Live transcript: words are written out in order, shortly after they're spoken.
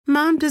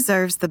Mom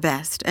deserves the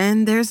best,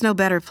 and there's no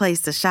better place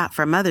to shop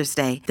for Mother's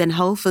Day than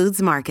Whole Foods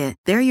Market.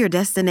 They're your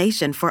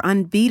destination for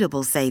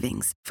unbeatable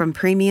savings, from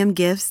premium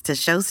gifts to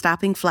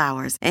show-stopping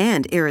flowers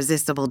and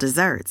irresistible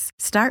desserts.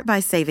 Start by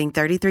saving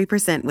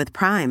 33% with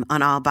Prime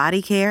on all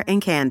body care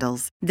and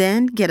candles.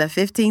 Then get a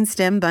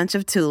 15-stem bunch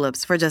of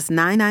tulips for just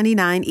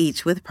 $9.99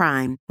 each with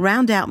Prime.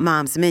 Round out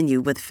Mom's menu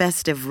with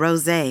festive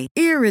rosé,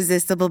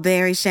 irresistible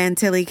berry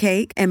chantilly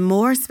cake, and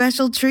more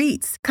special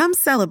treats. Come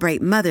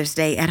celebrate Mother's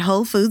Day at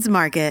Whole Foods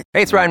Market.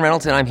 Hey, it's Ryan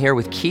Reynolds, and I'm here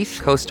with Keith,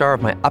 co-star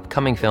of my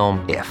upcoming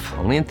film, If,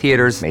 only in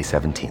theaters May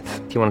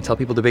 17th. Do you want to tell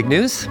people the big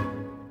news?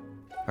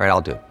 All right,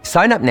 I'll do it.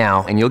 Sign up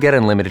now and you'll get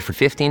unlimited for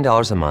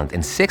 $15 a month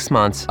and 6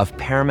 months of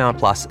Paramount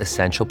Plus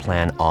Essential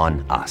Plan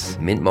on us.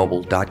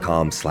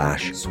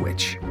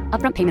 MintMobile.com/switch.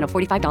 Upfront payment of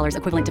 $45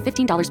 equivalent to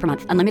 $15 per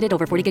month. Unlimited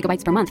over 40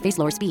 gigabytes per month. Face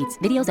lower speeds.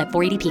 Videos at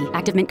 480p.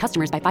 Active Mint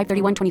customers by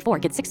 531.24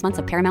 get 6 months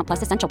of Paramount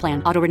Plus Essential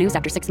Plan. Auto renews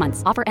after 6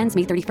 months. Offer ends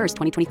May 31st,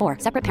 2024.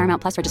 Separate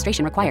Paramount Plus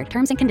registration required.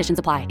 Terms and conditions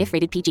apply if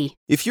rated PG.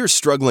 If you're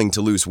struggling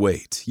to lose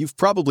weight, you've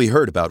probably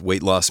heard about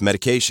weight loss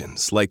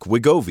medications like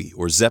Wegovy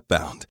or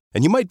Zepbound,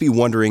 and you might be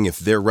wondering if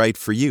they're right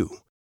for you.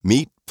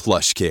 Meet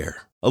PlushCare,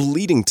 a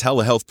leading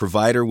telehealth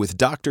provider with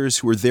doctors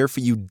who are there for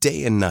you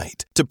day and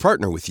night to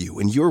partner with you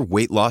in your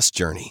weight loss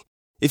journey.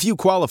 If you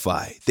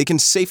qualify, they can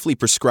safely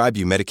prescribe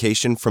you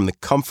medication from the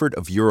comfort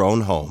of your own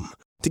home.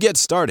 To get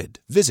started,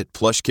 visit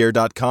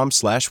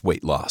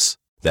plushcare.com/weightloss.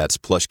 That's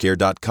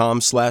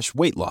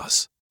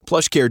plushcare.com/weightloss.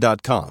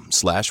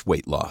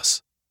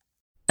 plushcare.com/weightloss.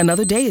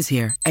 Another day is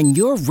here, and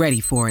you're ready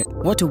for it.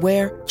 What to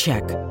wear?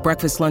 Check.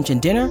 Breakfast, lunch,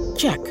 and dinner?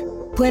 Check.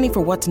 Planning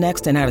for what's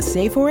next and how to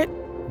save for it?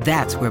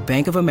 That's where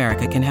Bank of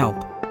America can help.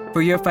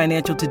 For your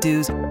financial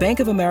to-dos,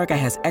 Bank of America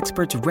has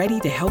experts ready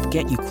to help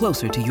get you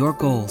closer to your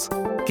goals.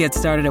 Get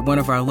started at one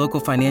of our local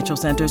financial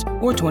centers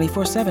or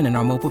 24/7 in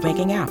our mobile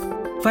banking app.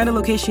 Find a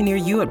location near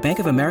you at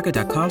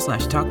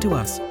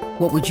bankofamerica.com/talktous.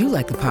 What would you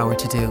like the power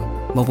to do?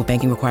 Mobile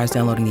banking requires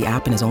downloading the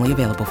app and is only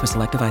available for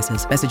select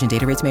devices. Message and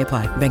data rates may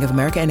apply. Bank of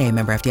America N.A.,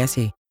 member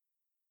FDIC.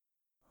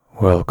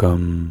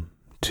 Welcome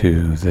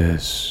to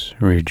this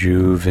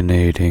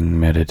rejuvenating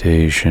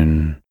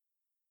meditation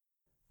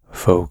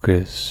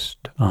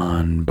focused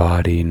on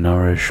body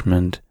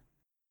nourishment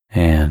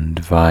and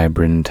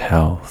vibrant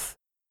health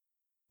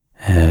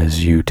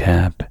as you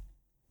tap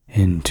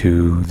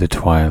into the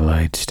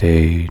twilight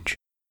stage,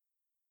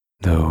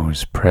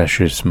 those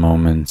precious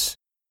moments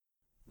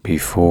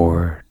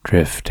before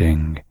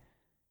drifting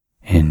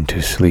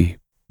into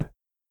sleep.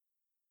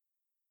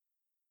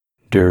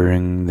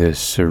 During this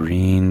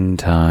serene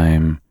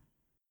time,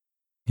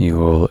 you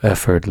will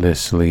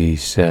effortlessly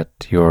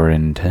set your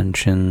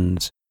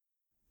intentions,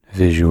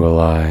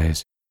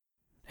 visualize,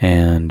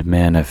 and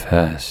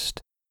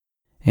manifest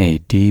a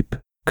deep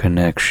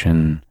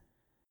connection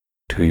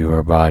to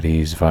your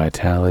body's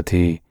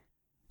vitality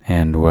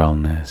and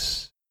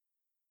wellness.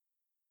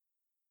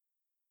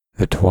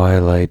 The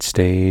twilight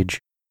stage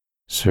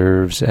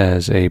serves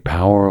as a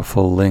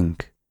powerful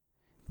link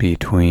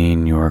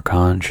between your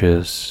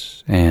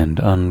conscious and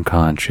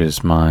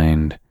unconscious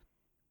mind,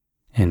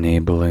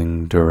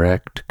 enabling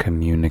direct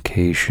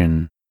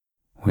communication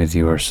with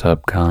your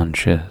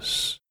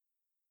subconscious.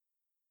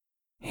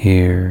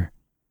 Here,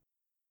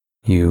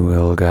 you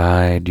will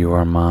guide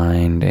your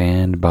mind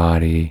and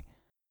body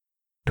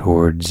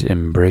towards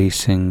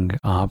embracing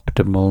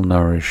optimal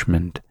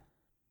nourishment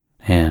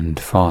and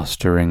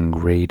fostering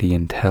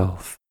radiant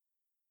health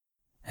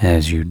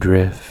as you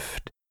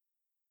drift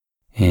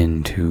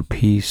into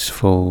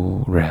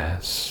peaceful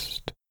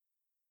rest.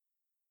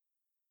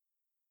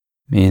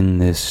 In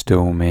this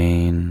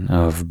domain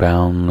of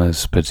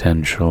boundless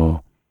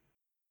potential,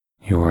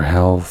 your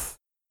health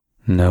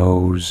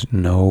knows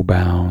no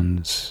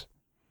bounds.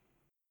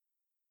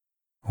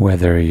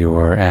 Whether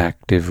you're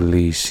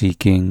actively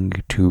seeking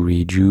to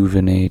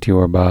rejuvenate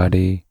your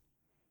body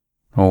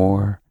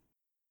or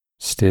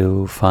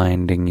still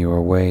finding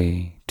your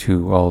way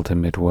to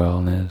ultimate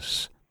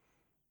wellness,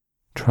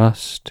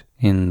 trust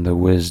in the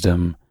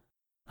wisdom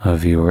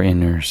of your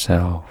inner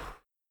self.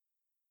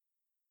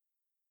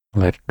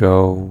 Let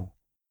go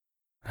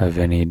of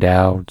any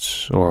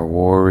doubts or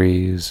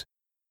worries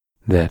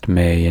that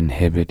may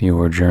inhibit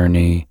your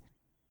journey.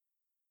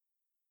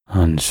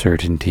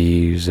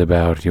 Uncertainties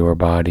about your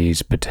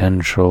body's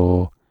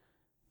potential,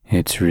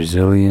 its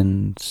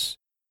resilience,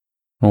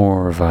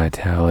 or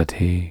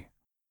vitality.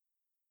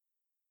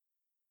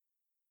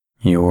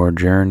 Your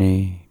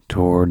journey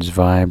towards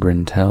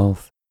vibrant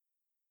health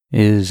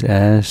is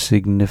as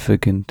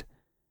significant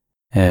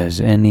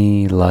as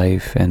any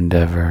life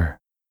endeavor.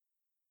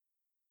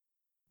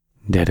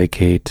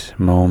 Dedicate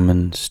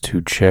moments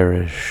to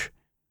cherish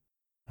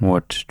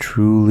what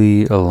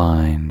truly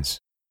aligns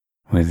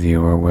with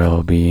your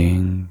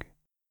well-being.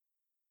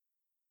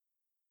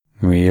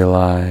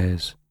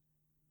 Realize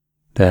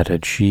that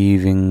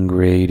achieving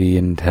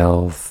radiant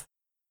health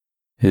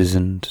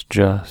isn't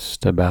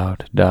just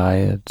about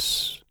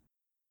diets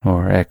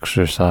or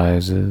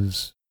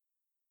exercises.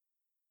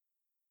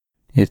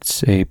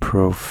 It's a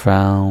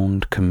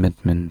profound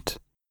commitment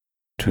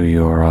to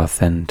your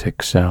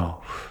authentic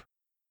self.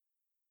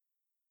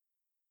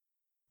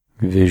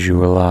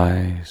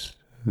 Visualize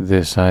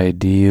this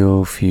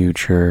ideal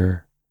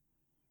future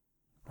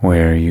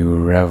where you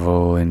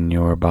revel in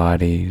your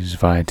body's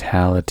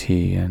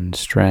vitality and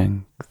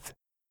strength.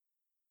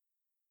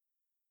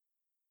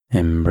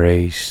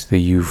 Embrace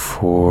the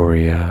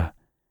euphoria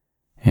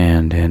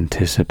and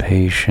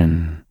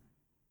anticipation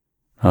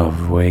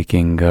of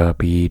waking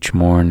up each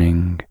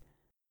morning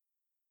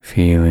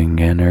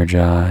feeling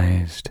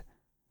energized,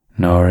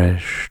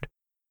 nourished,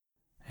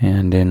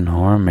 and in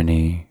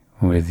harmony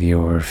with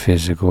your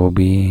physical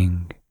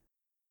being.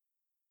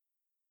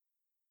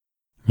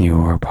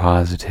 Your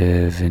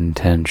positive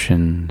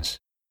intentions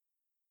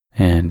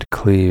and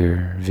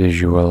clear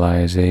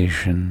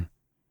visualization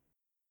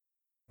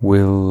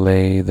will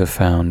lay the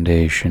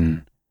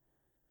foundation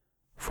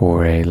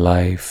for a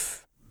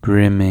life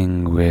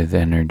brimming with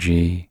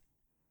energy,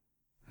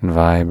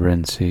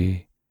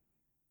 vibrancy,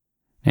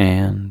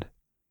 and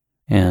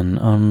an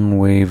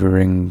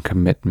unwavering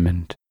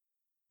commitment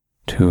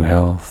to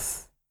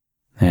health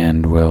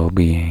and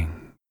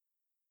well-being.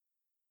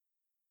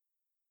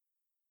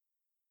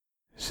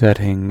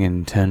 Setting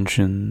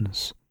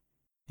intentions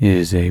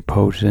is a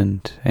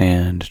potent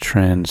and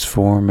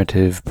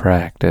transformative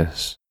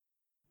practice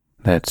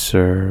that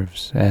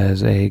serves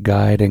as a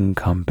guiding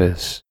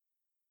compass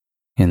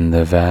in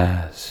the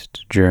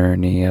vast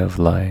journey of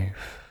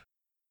life.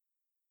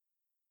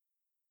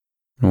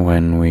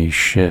 When we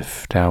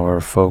shift our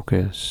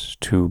focus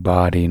to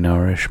body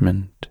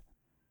nourishment,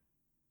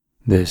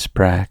 this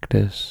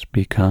practice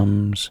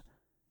becomes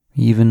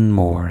even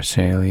more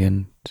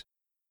salient.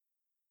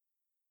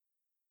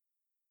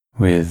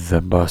 With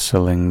the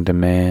bustling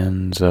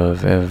demands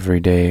of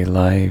everyday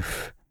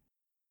life,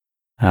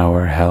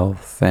 our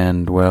health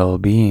and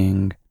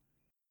well-being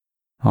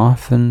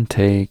often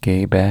take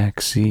a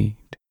back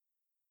seat.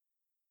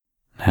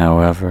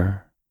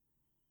 However,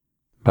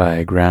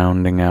 by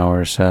grounding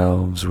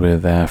ourselves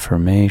with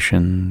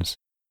affirmations,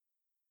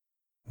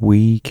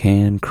 we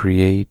can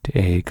create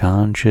a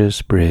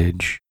conscious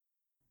bridge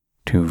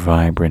to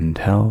vibrant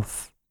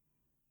health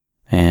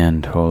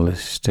and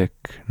holistic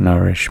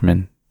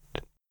nourishment.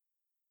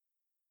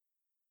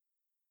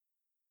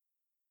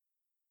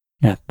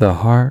 At the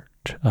heart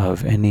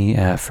of any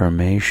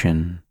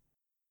affirmation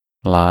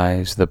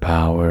lies the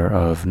power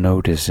of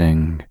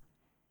noticing.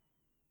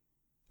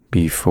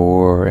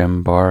 Before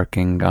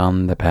embarking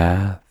on the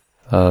path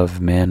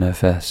of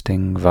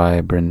manifesting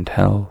vibrant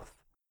health,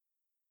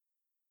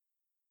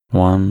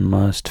 one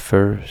must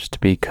first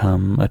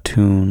become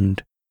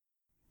attuned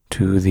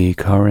to the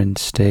current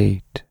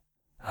state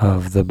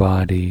of the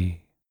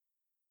body.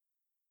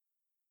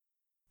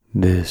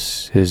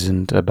 This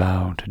isn't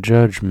about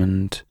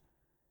judgment,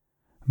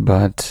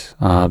 but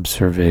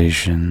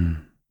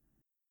observation.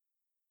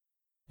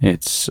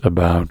 It's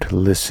about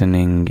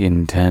listening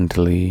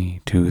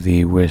intently to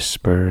the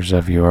whispers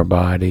of your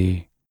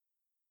body,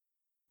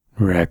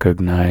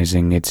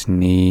 recognizing its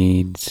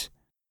needs,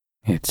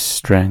 its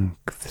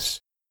strengths,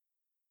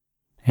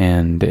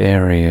 and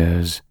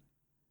areas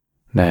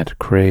that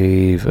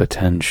crave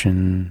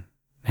attention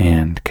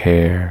and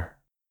care.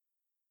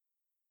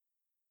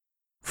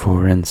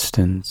 For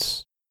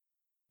instance,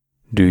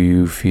 do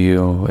you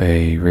feel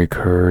a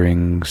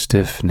recurring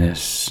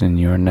stiffness in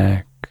your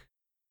neck?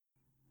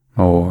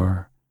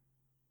 Or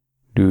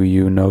do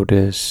you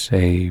notice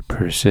a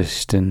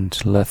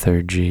persistent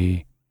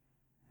lethargy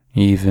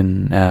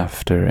even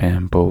after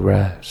ample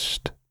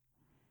rest?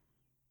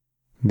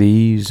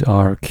 These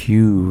are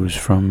cues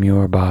from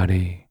your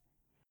body,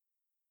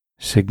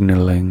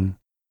 signaling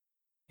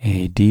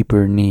a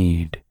deeper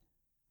need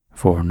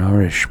for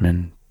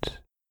nourishment.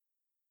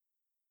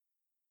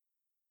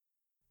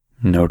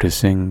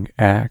 Noticing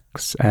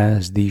acts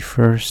as the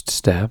first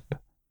step,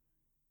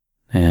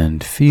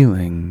 and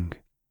feeling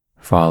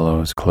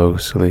follows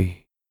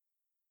closely.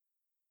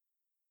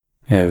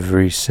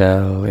 Every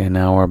cell in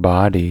our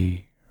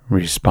body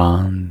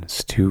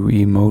responds to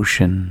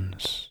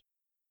emotions.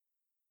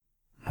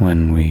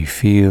 When we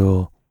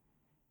feel,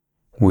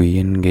 we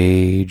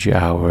engage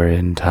our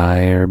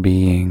entire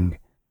being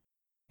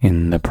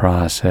in the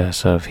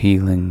process of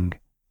healing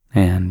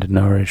and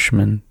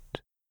nourishment.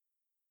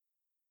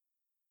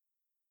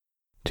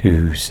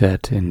 To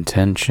set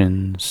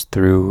intentions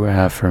through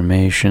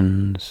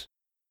affirmations,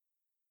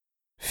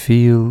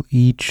 feel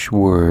each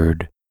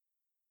word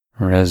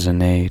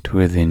resonate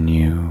within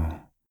you.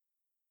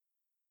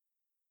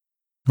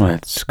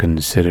 Let's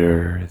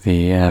consider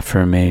the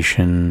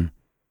affirmation,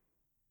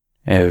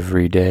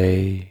 "Every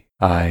day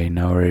I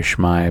nourish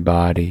my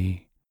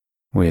body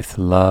with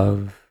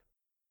love,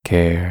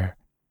 care,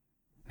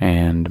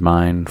 and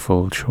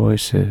mindful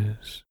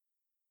choices."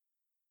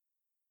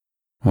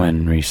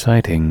 When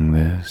reciting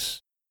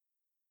this,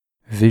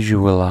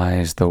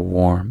 visualize the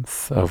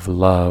warmth of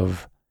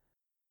love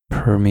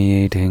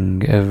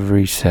permeating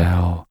every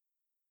cell,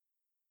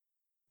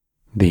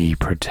 the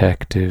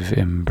protective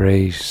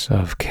embrace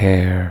of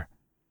care,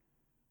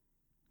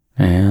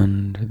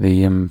 and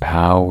the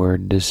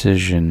empowered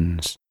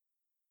decisions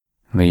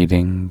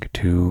leading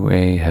to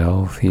a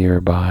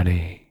healthier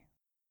body.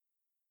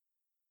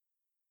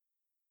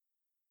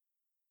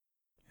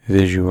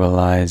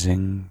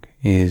 Visualizing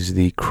is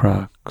the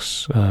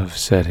crux of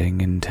setting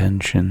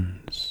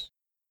intentions.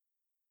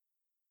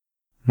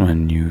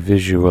 When you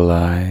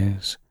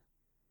visualize,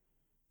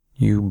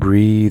 you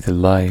breathe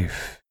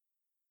life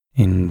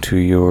into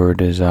your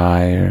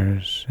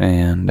desires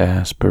and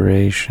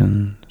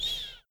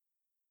aspirations.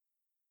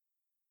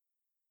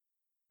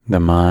 The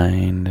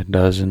mind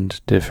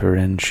doesn't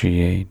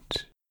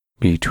differentiate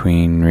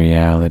between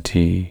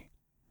reality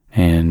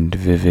and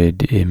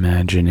vivid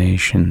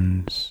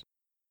imaginations.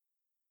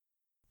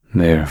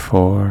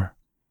 Therefore,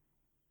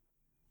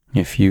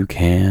 if you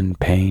can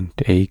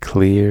paint a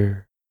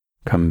clear,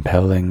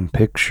 compelling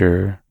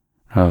picture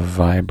of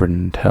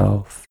vibrant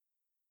health,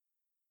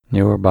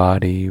 your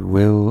body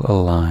will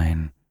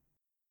align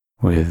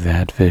with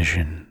that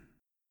vision.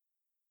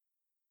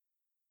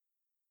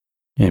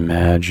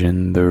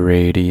 Imagine the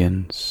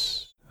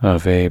radiance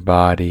of a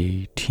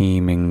body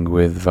teeming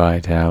with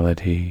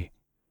vitality,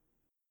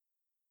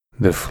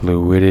 the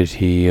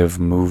fluidity of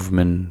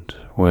movement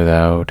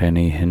without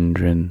any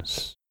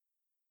hindrance,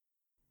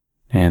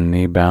 and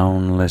the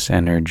boundless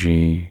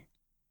energy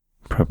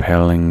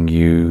propelling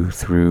you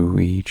through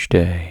each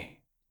day.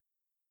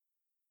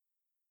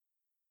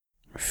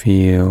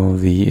 Feel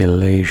the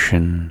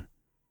elation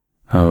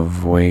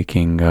of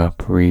waking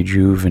up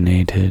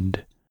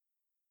rejuvenated,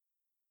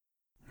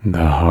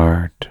 the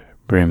heart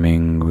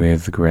brimming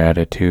with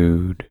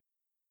gratitude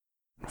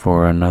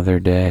for another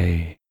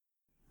day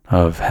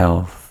of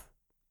health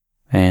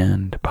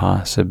and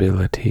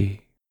possibility.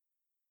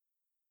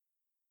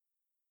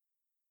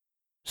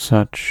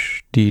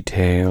 Such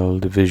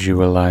detailed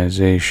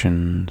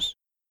visualizations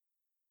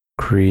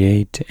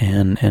create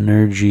an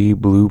energy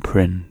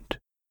blueprint,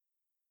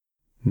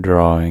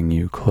 drawing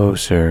you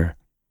closer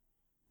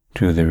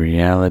to the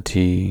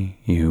reality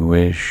you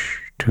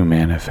wish to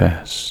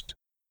manifest.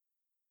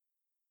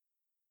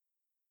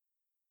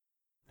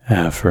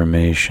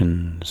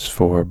 Affirmations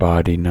for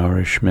body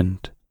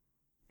nourishment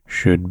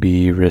should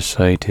be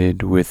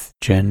recited with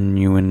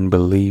genuine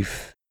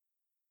belief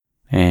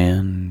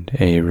and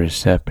a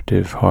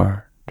receptive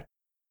heart.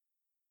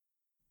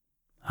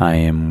 I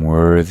am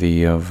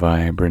worthy of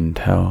vibrant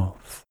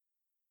health.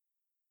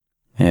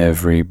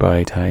 Every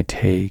bite I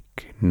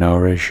take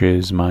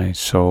nourishes my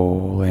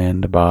soul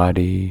and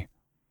body.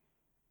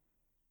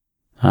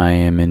 I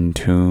am in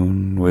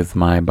tune with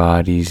my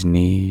body's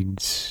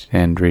needs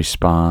and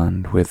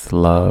respond with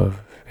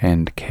love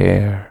and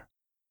care.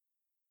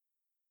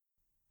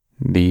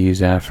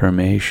 These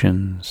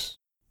affirmations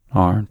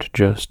aren't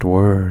just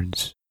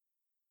words.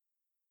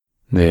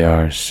 They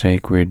are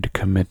sacred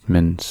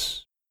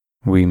commitments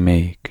we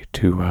make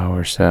to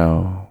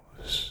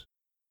ourselves.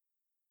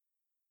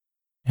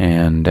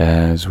 And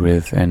as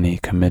with any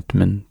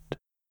commitment,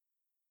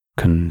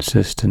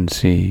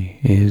 consistency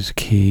is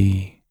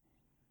key.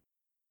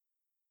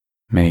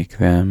 Make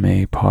them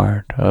a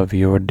part of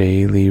your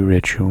daily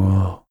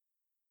ritual.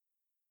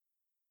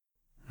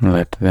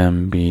 Let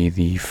them be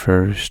the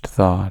first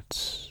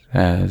thoughts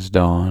as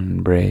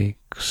dawn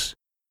breaks,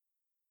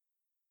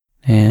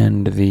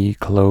 and the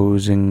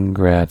closing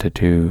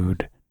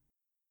gratitude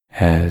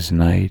as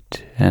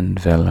night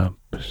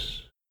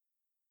envelops.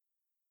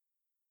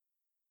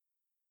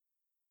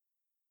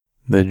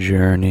 The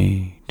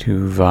journey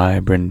to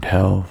vibrant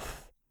health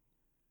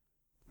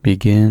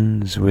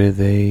begins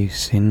with a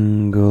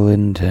single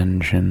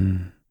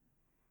intention.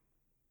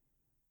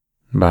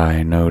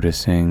 By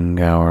noticing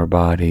our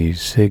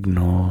body's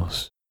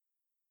signals,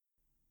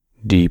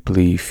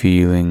 deeply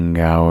feeling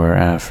our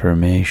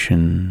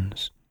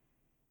affirmations,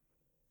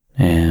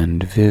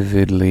 and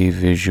vividly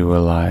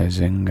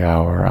visualizing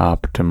our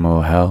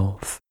optimal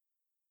health,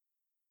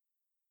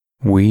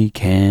 we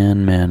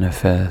can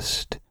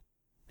manifest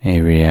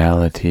a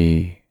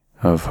reality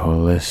of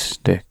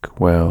holistic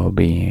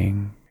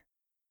well-being.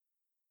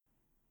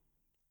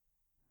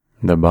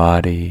 The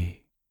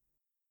body,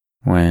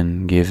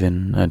 when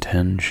given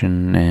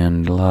attention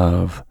and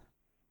love,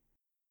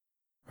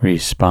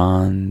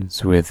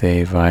 responds with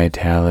a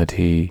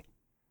vitality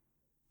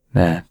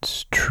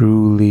that's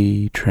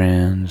truly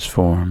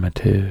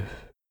transformative.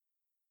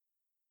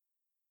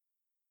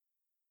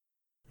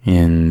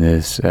 In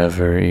this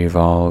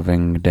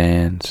ever-evolving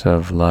dance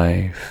of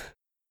life,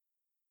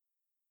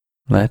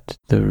 let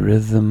the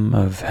rhythm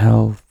of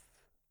health,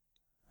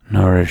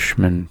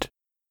 nourishment,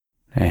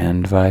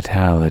 and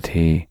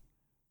vitality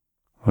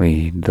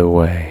lead the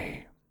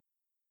way.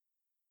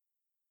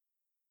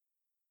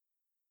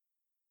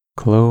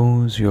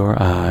 Close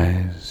your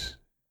eyes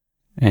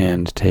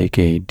and take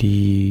a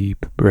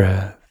deep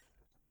breath,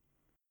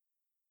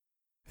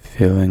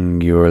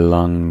 filling your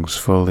lungs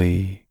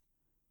fully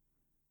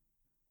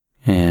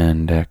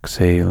and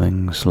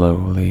exhaling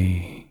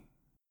slowly.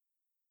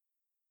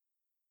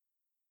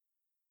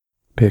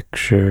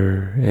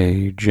 Picture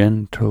a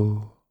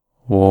gentle,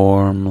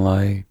 warm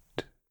light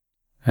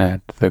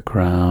at the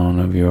crown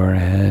of your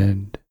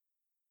head.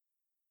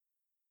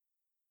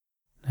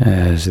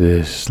 As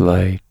this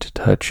light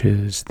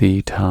touches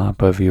the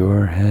top of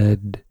your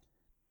head,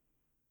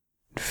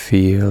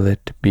 feel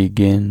it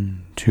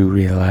begin to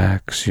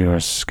relax your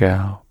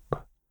scalp,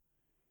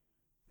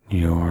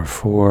 your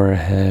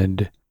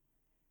forehead,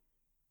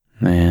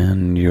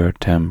 and your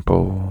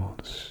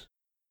temples.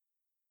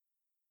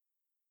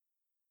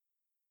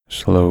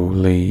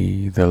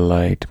 Slowly the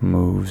light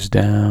moves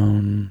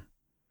down,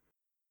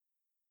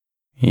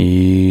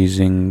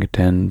 easing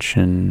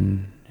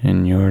tension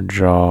in your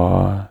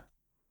jaw,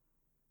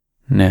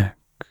 neck,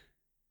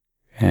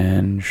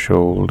 and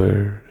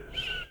shoulders.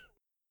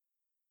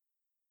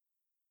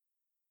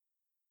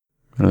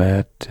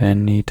 Let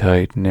any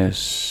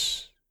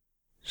tightness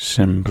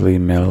simply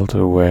melt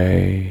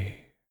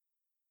away.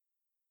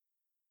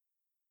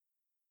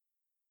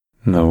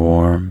 The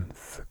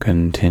warmth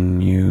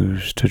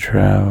continues to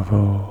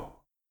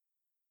travel,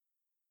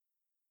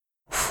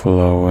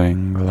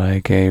 flowing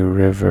like a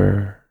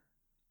river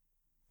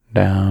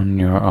down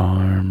your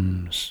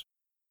arms,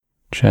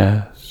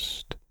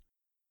 chest,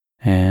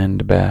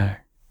 and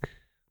back.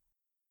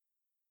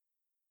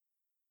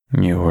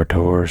 Your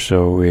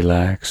torso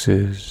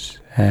relaxes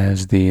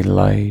as the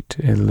light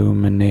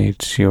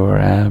illuminates your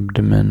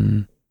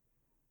abdomen,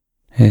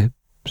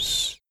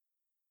 hips,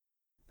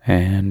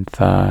 and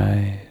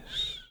thighs.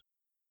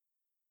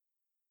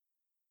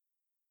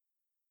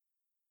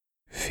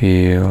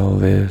 Feel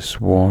this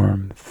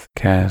warmth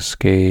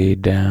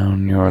cascade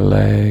down your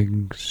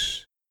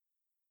legs,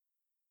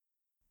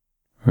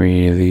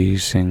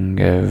 releasing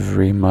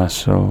every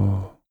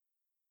muscle,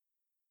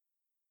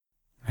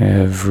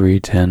 every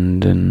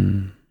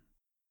tendon,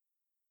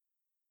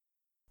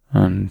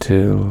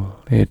 until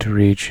it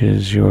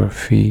reaches your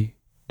feet,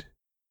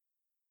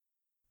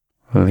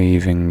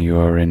 leaving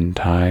your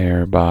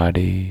entire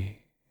body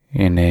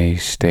in a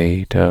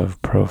state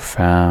of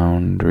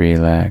profound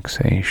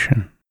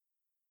relaxation.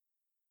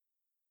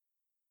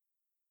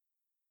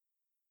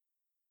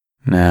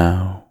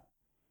 Now,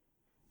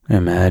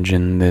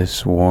 imagine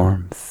this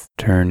warmth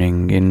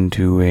turning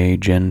into a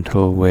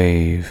gentle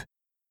wave,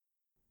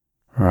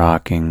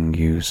 rocking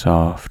you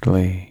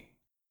softly.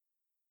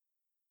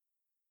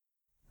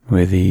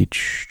 With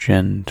each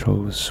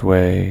gentle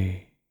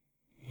sway,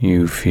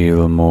 you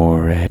feel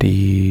more at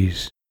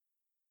ease,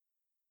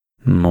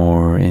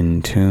 more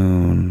in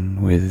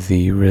tune with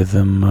the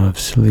rhythm of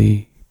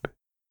sleep.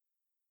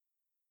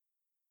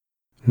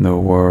 The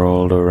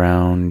world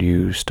around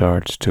you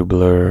starts to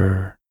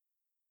blur,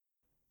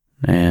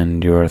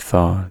 and your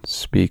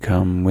thoughts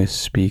become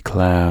wispy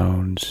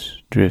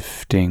clouds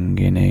drifting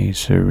in a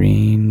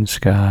serene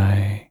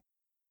sky.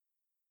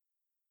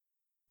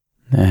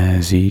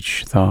 As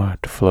each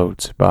thought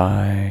floats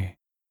by,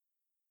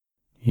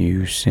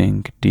 you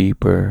sink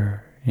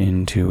deeper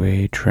into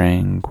a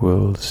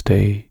tranquil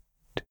state.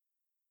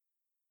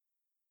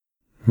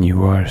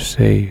 You are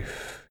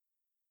safe,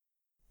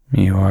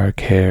 you are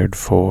cared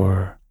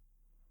for,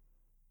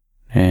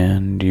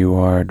 and you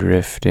are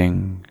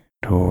drifting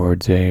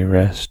towards a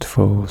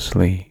restful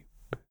sleep.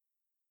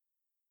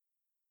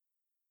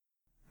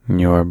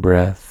 Your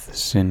breath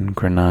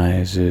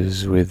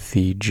synchronizes with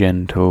the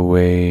gentle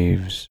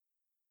waves.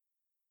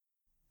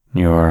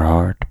 Your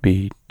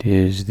heartbeat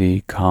is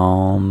the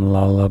calm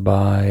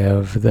lullaby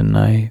of the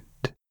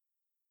night,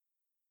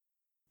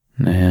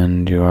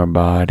 and your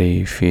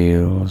body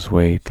feels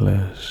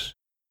weightless,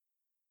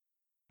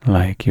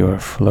 like you're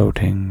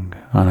floating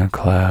on a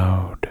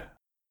cloud.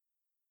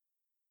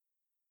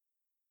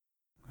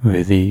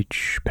 With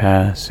each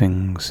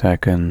passing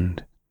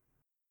second,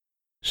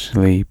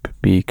 sleep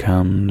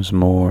becomes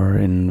more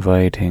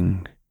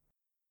inviting,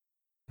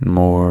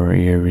 more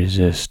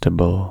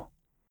irresistible.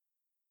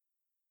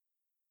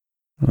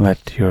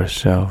 Let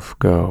yourself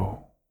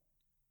go,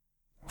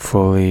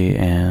 fully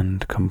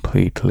and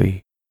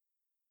completely,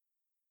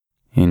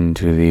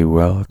 into the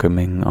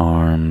welcoming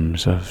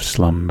arms of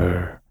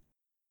slumber,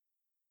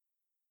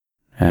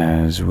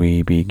 as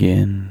we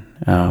begin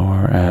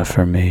our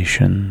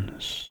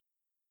affirmations.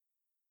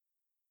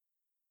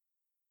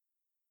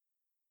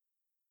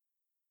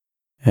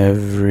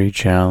 Every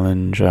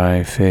challenge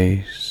I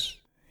face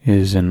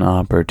is an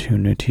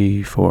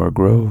opportunity for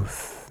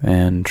growth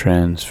and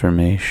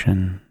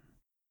transformation.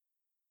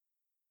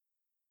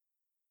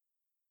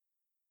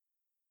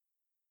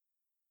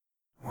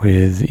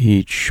 With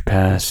each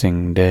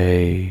passing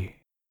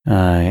day,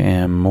 I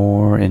am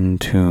more in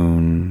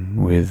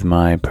tune with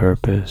my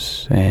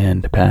purpose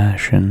and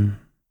passion.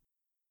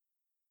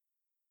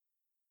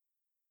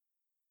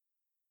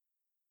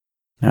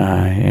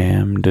 I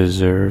am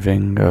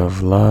deserving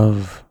of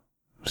love,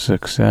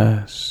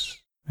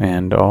 success,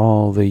 and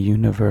all the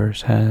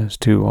universe has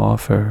to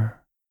offer.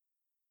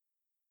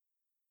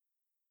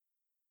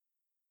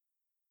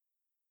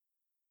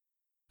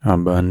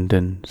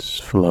 Abundance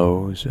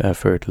flows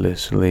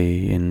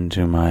effortlessly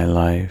into my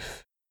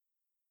life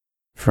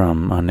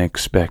from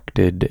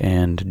unexpected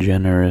and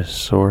generous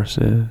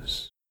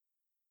sources.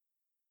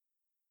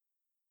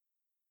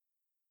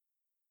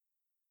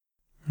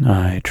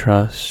 I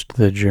trust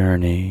the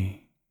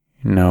journey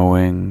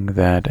knowing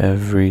that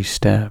every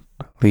step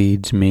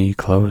leads me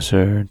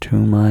closer to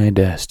my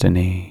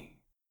destiny.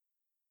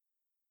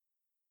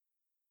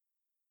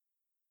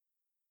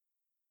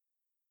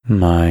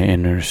 My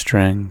inner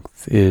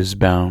strength is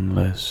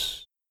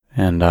boundless,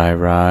 and I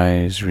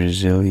rise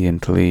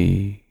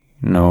resiliently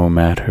no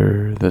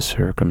matter the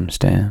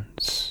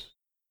circumstance.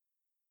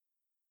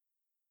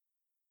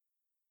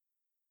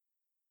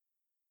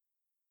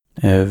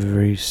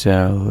 Every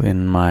cell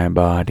in my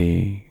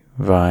body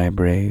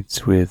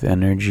vibrates with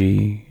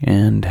energy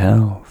and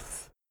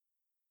health.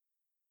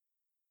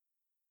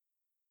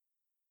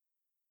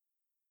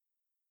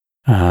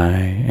 I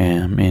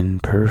am in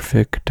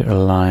perfect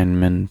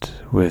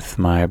alignment with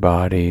my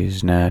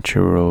body's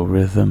natural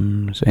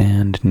rhythms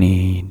and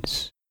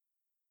needs.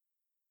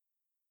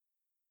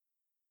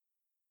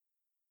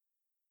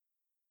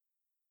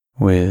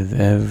 With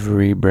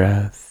every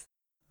breath,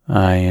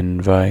 I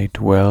invite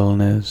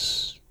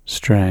wellness,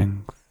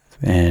 strength,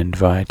 and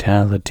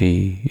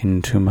vitality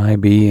into my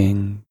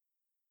being.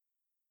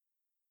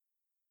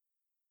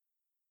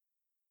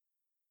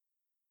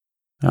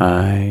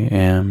 I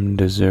am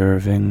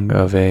deserving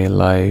of a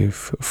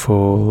life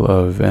full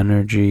of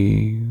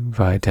energy,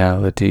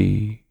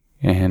 vitality,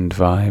 and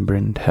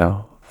vibrant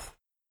health.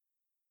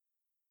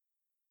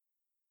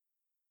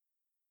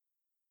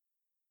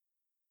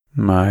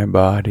 My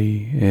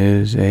body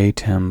is a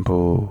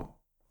temple,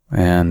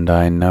 and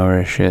I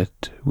nourish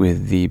it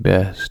with the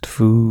best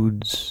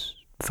foods,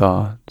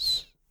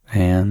 thoughts,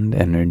 and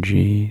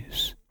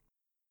energies.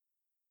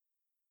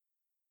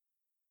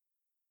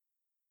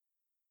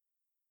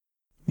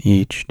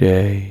 Each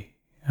day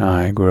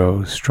I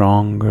grow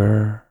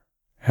stronger,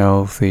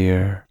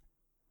 healthier,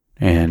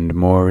 and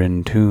more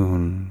in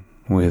tune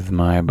with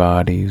my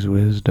body's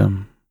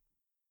wisdom.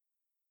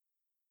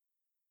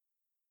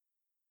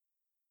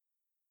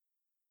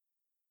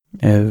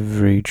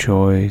 Every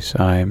choice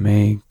I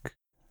make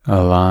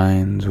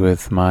aligns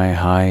with my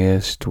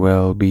highest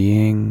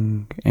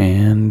well-being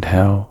and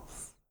health.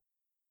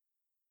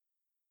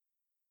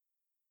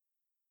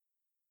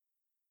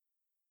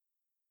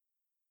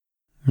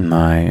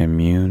 My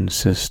immune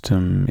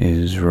system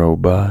is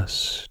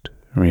robust,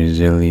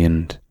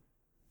 resilient,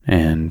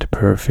 and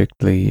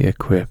perfectly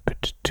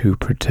equipped to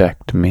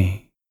protect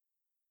me.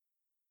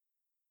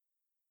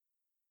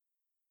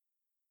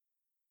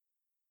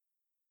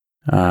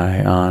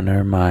 I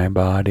honor my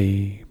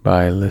body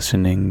by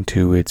listening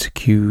to its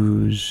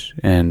cues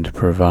and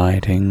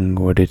providing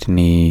what it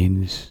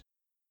needs.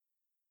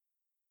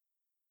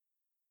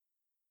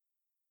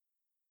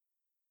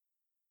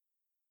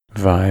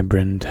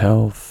 Vibrant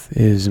health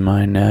is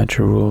my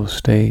natural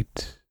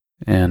state,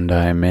 and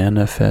I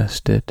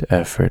manifest it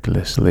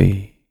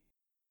effortlessly.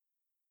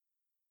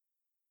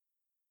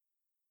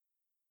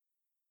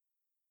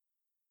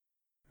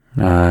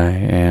 I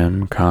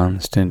am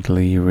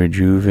constantly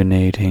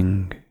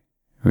rejuvenating,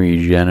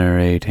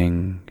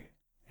 regenerating,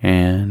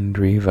 and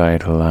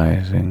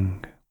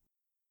revitalizing.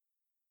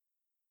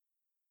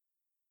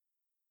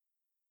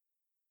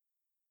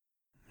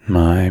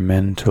 My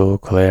mental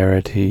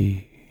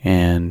clarity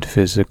and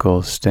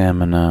physical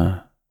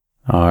stamina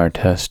are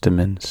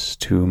testaments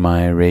to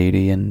my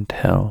radiant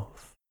health.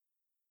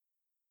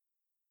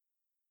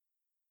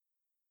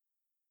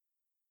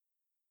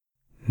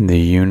 The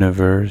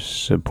universe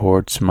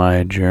supports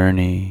my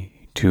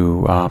journey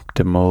to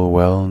optimal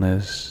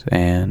wellness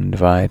and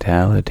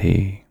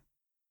vitality.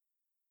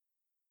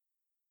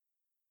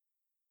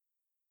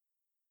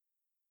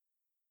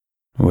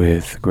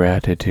 With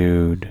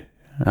gratitude,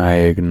 I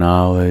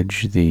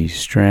acknowledge the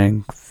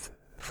strength,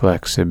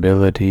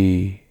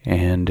 flexibility,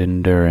 and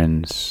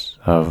endurance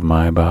of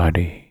my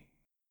body.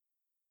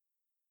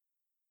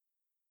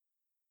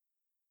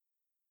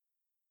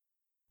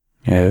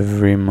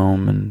 Every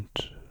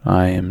moment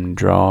I am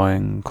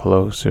drawing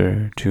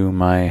closer to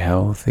my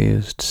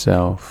healthiest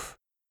self,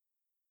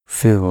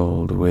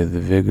 filled with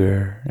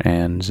vigor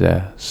and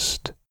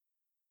zest.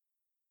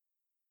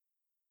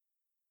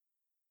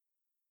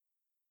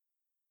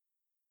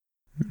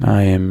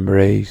 I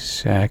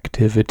embrace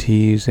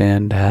activities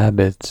and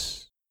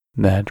habits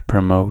that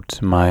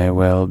promote my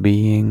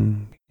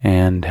well-being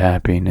and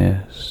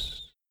happiness.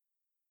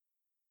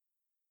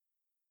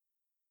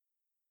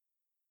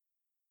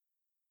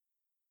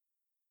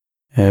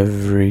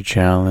 Every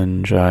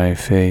challenge I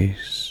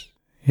face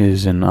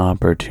is an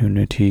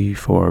opportunity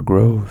for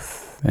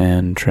growth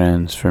and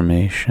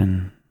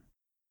transformation.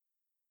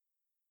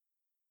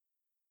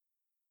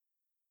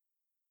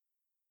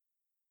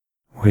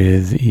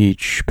 With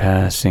each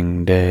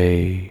passing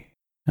day,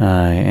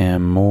 I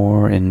am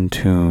more in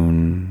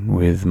tune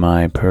with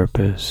my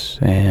purpose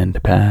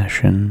and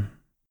passion.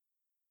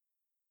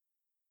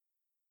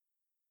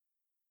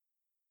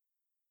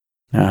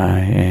 I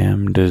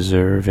am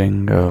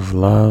deserving of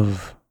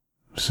love,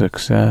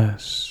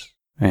 success,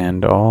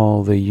 and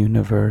all the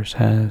universe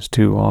has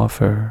to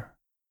offer.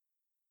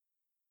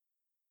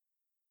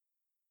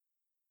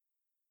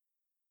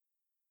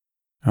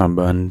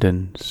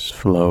 Abundance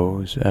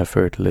flows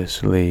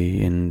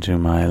effortlessly into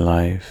my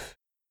life,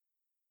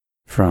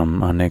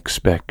 from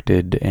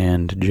unexpected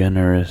and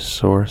generous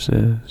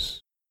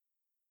sources.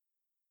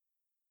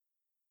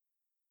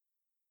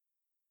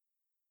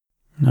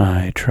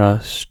 I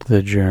trust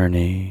the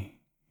journey,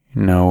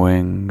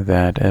 knowing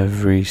that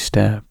every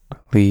step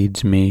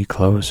leads me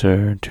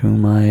closer to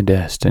my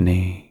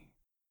destiny.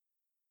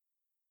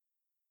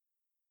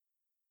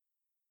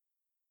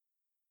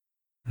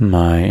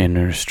 My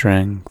inner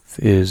strength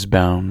is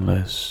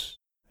boundless,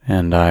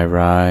 and I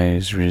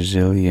rise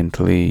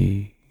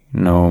resiliently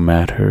no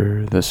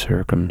matter the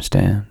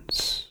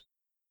circumstance.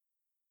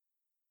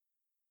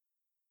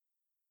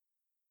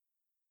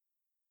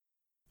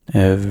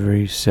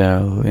 Every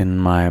cell in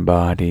my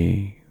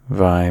body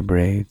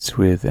vibrates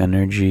with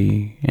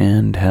energy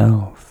and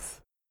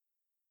health.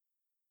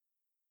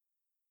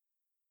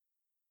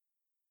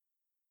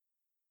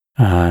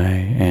 I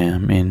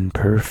am in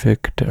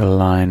perfect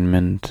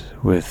alignment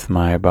with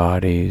my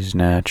body's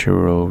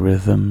natural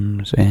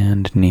rhythms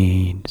and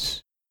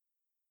needs.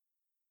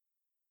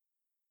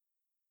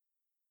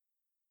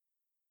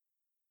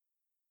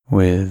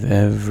 With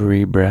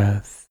every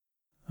breath,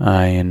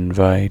 I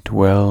invite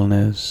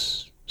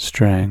wellness,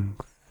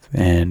 strength,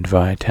 and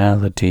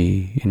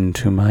vitality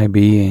into my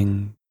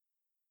being.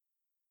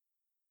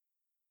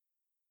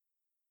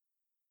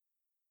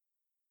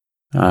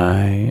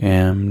 I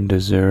am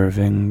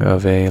deserving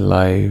of a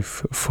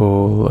life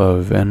full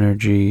of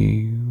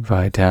energy,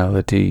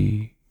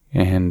 vitality,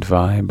 and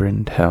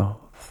vibrant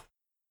health.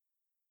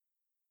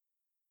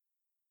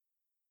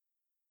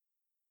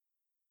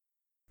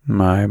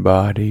 My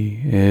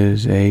body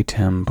is a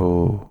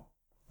temple,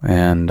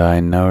 and I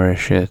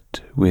nourish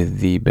it with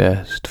the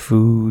best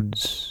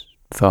foods,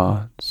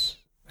 thoughts,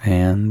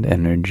 and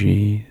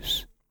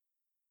energies.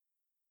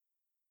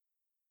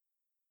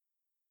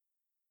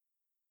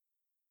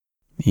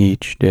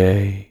 Each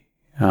day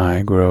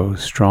I grow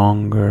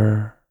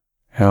stronger,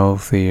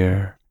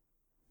 healthier,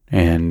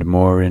 and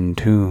more in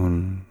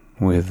tune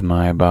with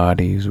my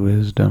body's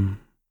wisdom.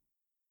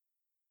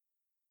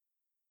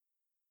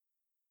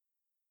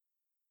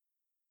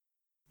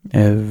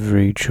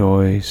 Every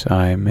choice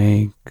I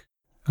make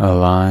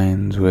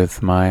aligns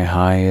with my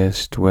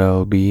highest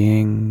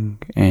well-being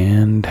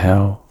and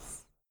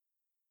health.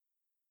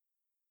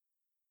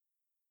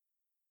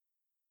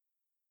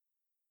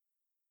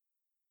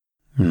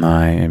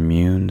 My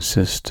immune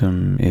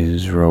system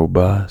is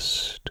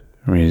robust,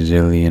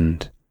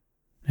 resilient,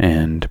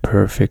 and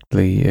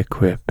perfectly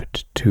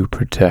equipped to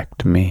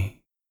protect me.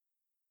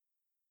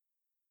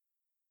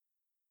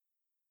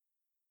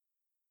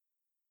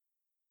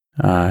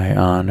 I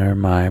honor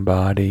my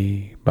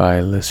body by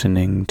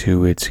listening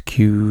to its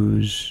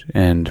cues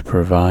and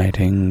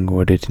providing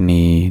what it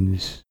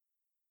needs.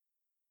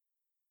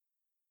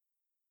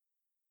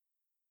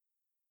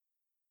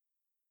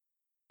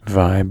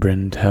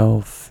 Vibrant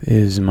health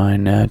is my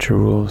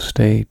natural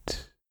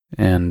state,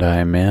 and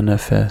I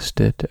manifest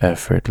it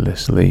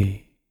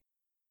effortlessly.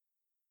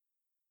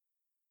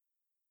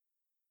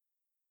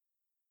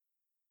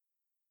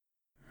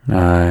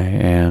 I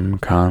am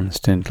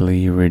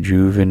constantly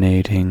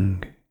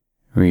rejuvenating,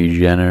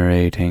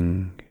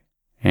 regenerating,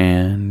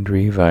 and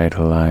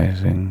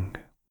revitalizing.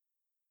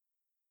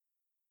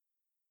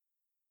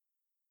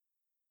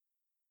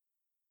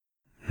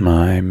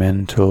 My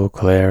mental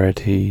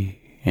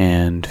clarity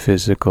and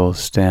physical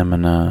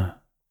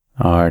stamina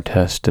are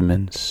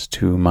testaments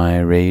to my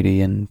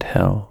radiant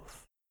health.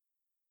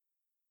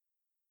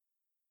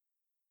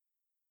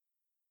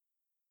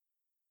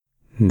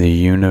 The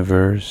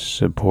universe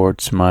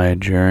supports my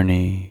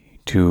journey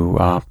to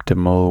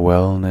optimal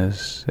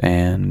wellness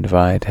and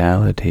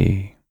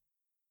vitality.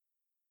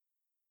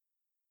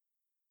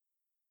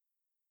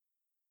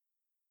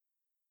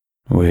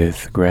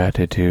 With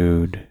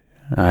gratitude,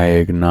 I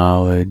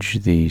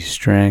acknowledge the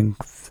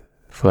strength,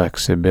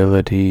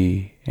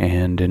 flexibility,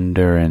 and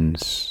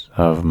endurance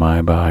of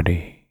my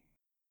body.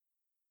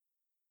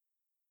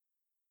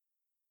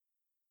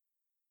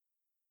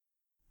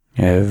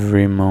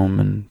 Every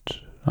moment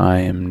I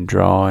am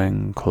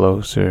drawing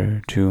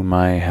closer to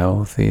my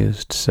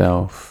healthiest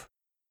self,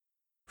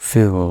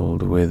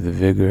 filled with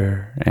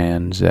vigor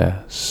and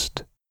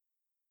zest.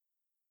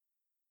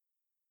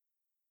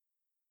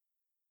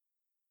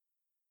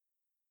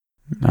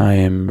 I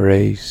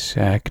embrace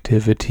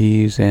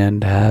activities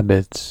and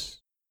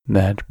habits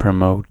that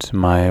promote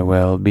my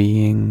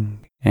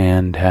well-being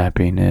and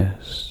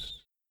happiness.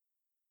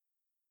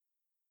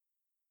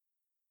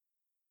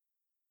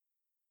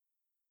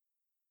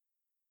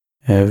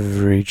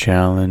 Every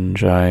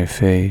challenge I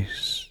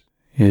face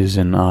is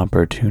an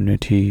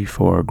opportunity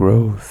for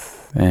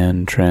growth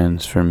and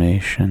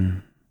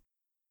transformation.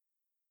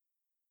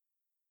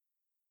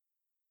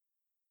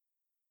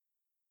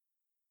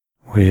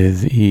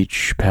 With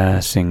each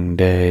passing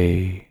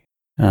day,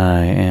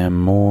 I am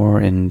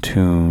more in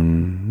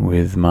tune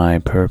with my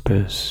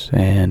purpose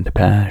and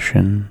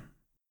passion.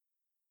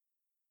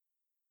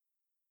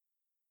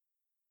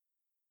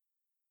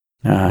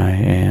 I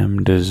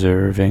am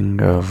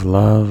deserving of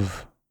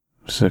love,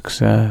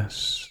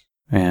 success,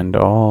 and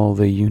all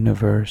the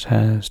universe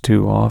has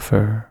to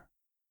offer.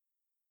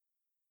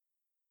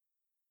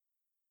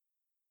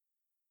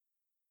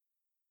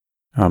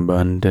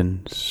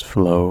 Abundance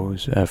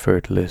flows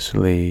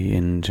effortlessly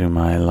into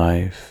my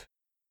life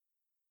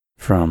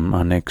from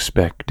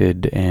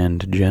unexpected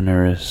and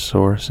generous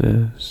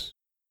sources.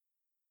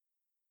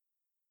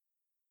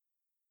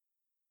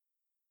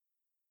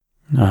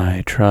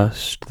 I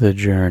trust the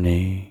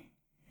journey,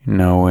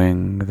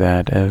 knowing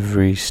that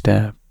every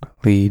step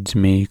leads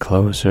me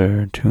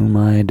closer to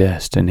my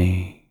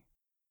destiny.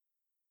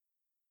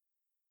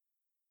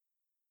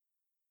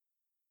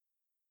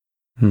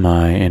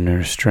 My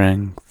inner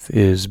strength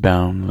is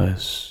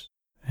boundless,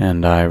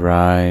 and I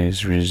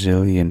rise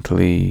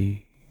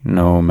resiliently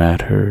no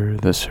matter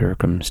the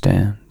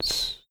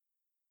circumstance.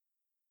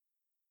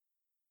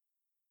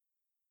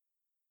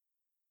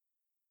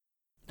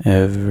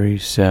 Every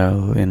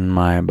cell in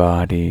my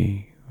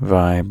body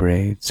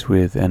vibrates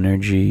with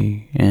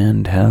energy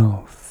and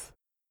health.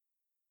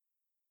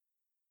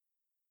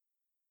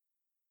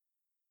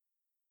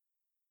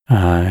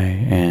 I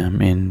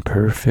am in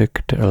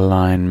perfect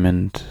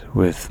alignment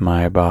with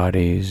my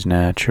body's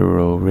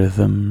natural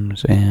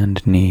rhythms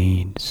and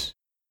needs.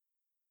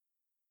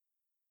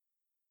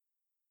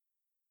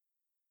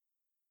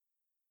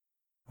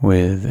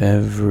 With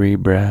every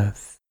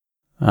breath,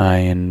 I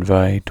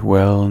invite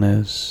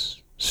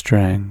wellness,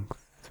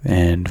 strength,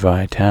 and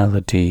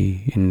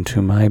vitality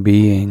into my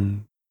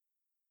being.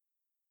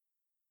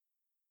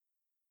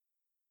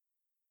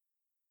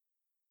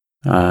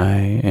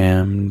 I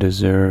am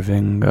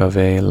deserving of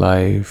a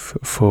life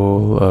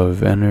full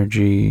of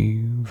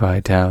energy,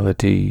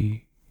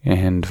 vitality,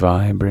 and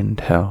vibrant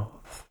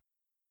health.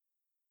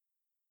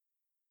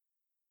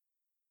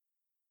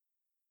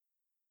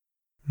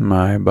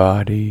 My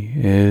body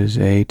is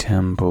a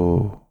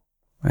temple,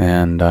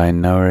 and I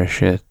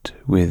nourish it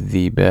with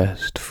the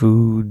best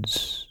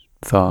foods,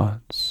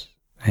 thoughts,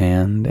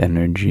 and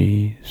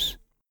energies.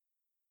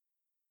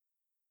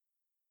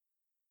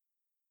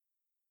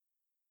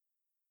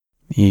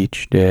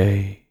 Each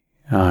day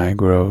I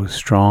grow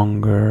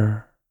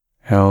stronger,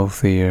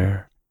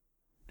 healthier,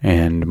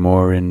 and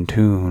more in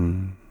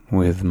tune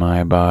with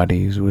my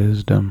body's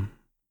wisdom.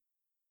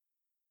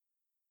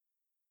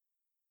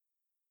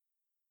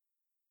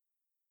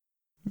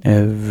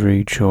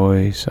 Every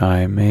choice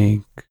I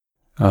make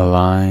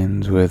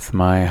aligns with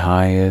my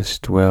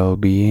highest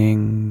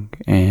well-being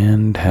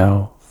and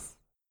health.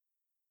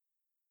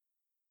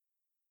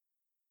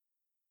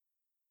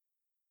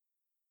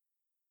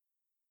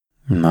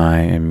 My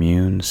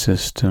immune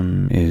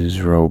system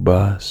is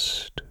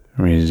robust,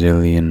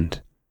 resilient,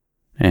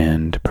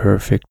 and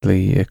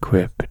perfectly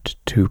equipped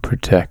to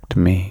protect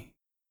me.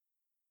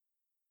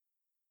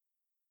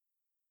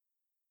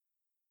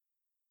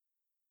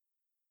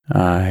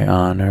 I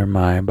honor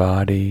my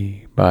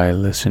body by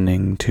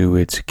listening to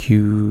its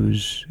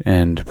cues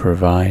and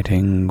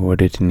providing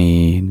what it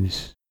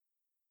needs.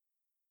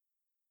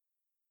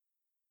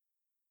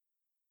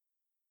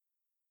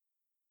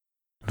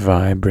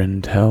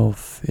 Vibrant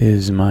health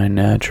is my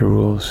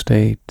natural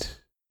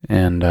state,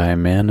 and I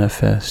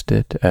manifest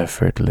it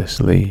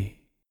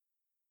effortlessly.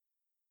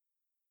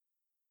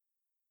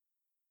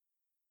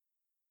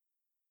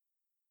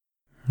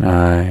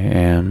 I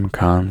am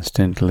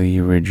constantly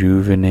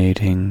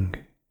rejuvenating,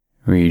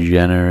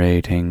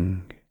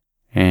 regenerating,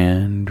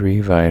 and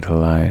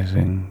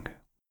revitalizing.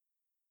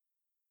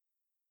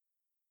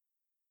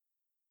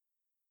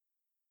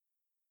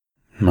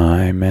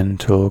 My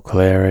mental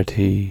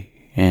clarity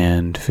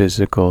and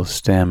physical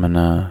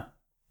stamina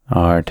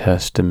are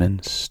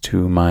testaments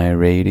to my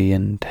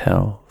radiant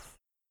health.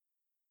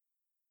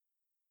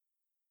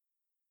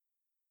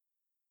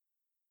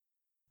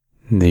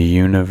 The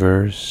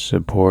universe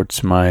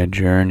supports my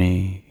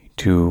journey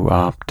to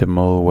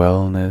optimal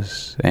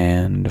wellness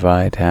and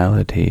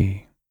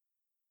vitality.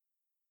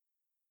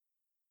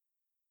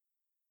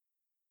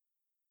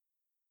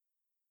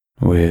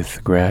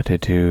 With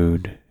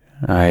gratitude,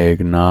 I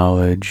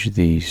acknowledge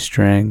the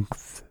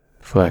strength,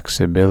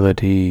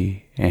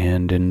 flexibility,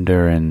 and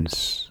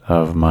endurance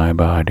of my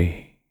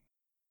body.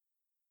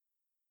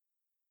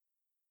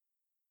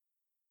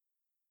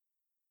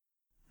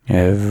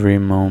 Every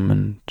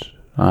moment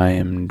I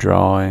am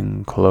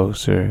drawing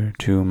closer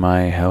to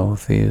my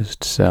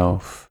healthiest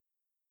self,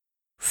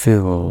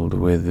 filled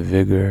with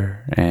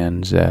vigor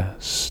and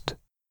zest.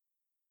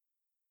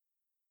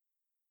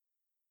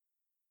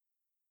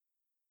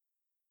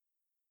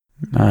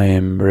 I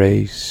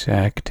embrace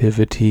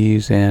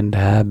activities and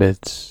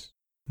habits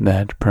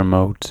that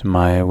promote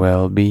my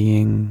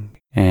well-being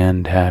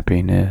and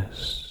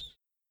happiness.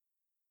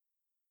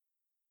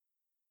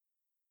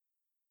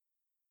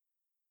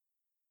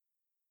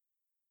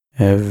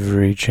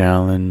 Every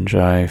challenge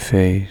I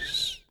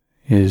face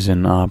is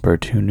an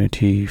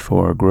opportunity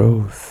for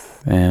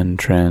growth and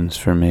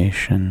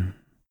transformation.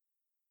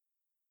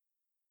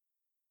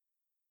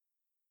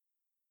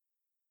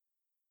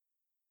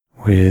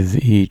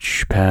 With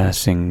each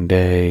passing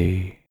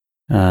day,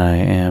 I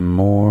am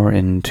more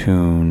in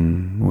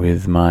tune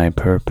with my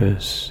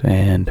purpose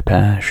and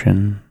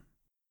passion.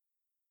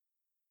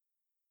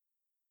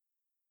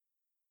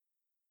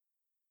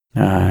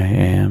 I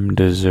am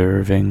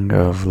deserving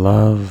of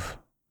love,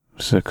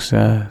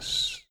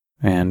 success,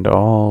 and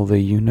all the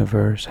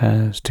universe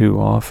has to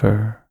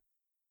offer.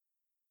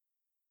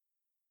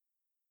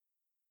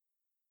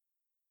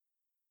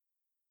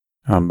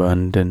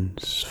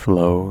 Abundance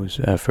flows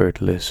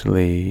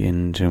effortlessly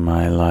into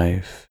my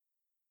life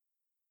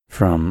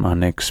from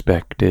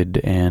unexpected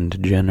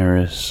and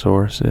generous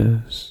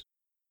sources.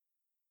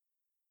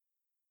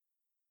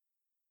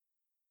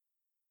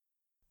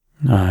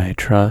 I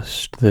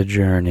trust the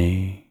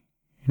journey,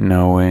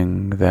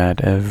 knowing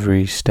that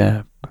every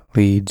step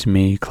leads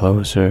me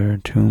closer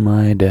to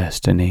my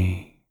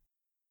destiny.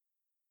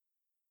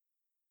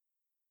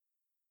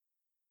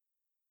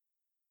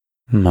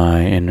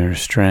 My inner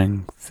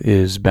strength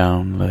is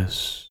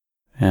boundless,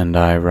 and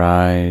I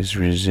rise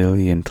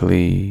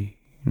resiliently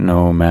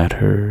no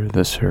matter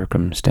the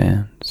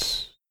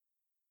circumstance.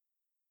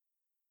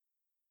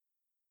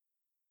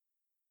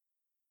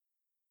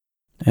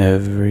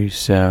 Every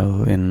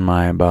cell in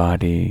my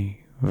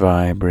body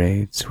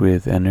vibrates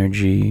with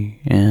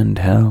energy and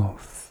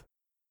health.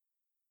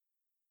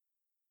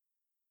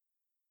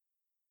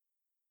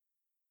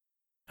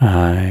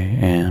 I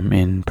am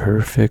in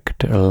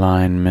perfect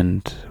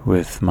alignment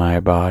with my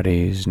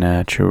body's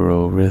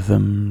natural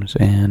rhythms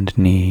and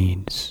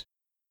needs.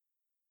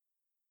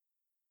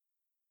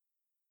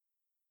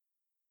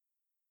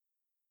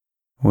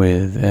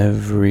 With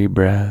every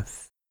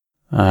breath,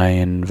 I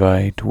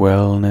invite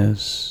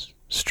wellness,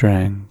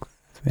 strength,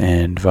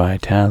 and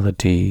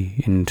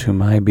vitality into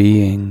my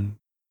being.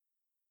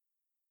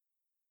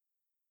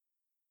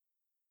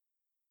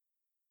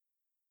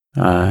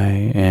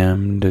 I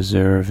am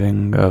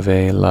deserving of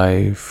a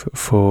life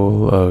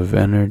full of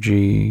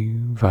energy,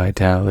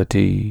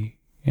 vitality,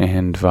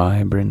 and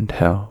vibrant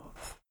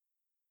health.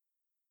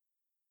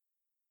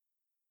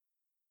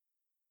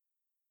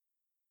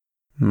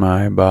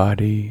 My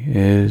body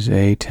is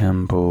a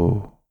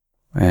temple,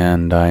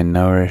 and I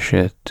nourish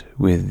it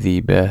with the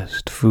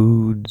best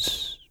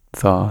foods,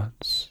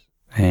 thoughts,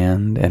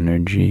 and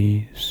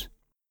energies.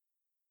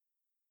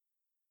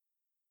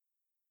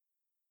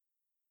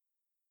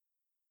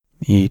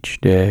 Each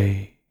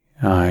day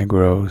I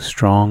grow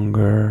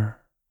stronger,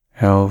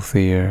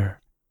 healthier,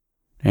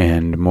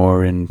 and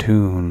more in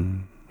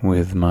tune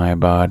with my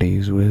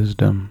body's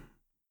wisdom.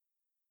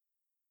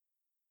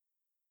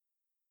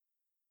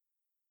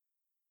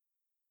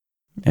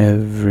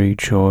 Every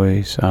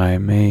choice I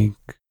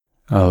make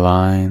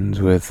aligns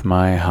with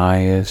my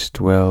highest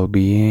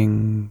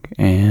well-being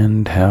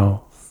and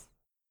health.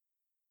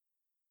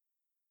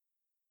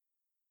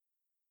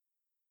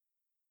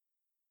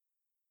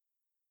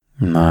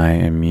 My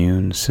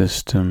immune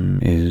system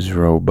is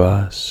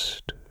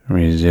robust,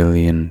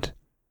 resilient,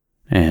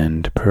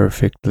 and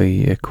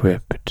perfectly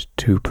equipped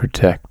to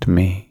protect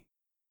me.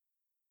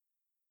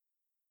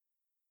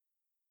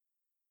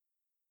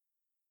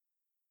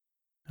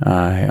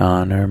 I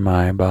honor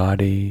my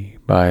body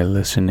by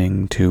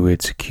listening to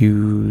its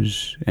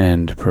cues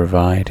and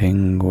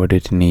providing what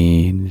it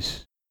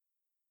needs.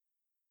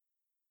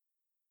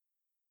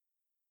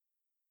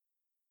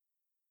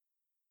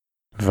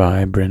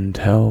 Vibrant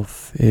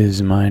health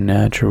is my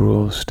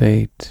natural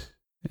state,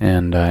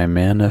 and I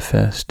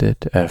manifest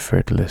it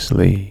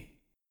effortlessly.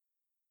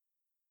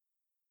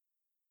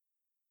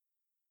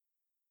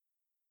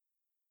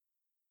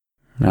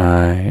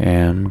 I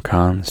am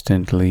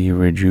constantly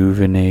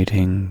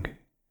rejuvenating,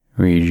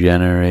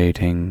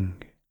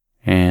 regenerating,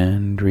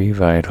 and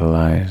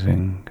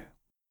revitalizing.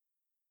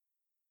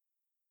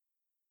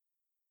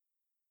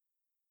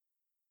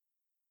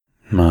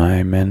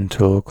 My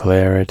mental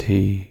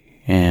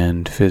clarity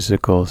and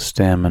physical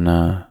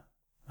stamina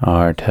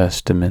are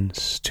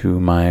testaments to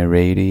my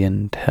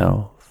radiant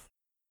health.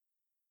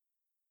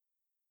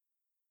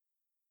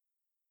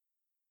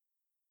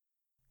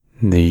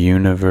 The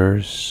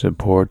universe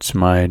supports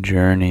my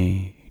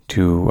journey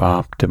to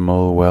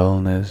optimal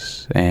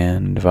wellness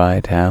and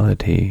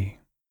vitality.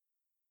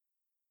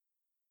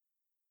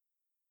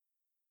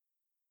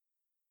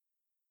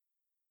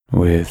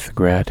 With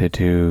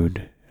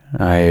gratitude,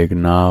 I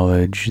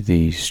acknowledge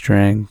the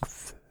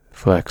strength,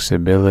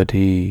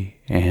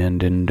 flexibility,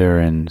 and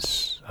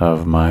endurance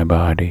of my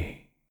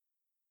body.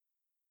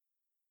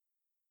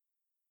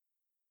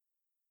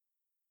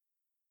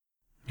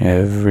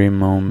 Every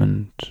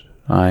moment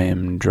I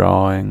am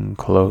drawing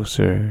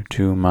closer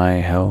to my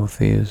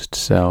healthiest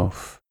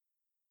self,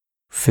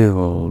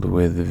 filled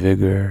with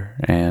vigor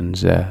and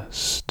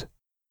zest.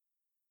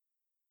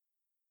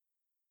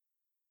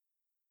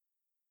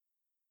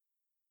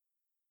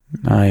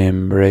 I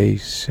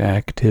embrace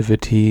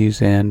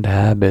activities and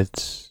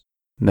habits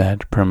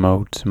that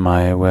promote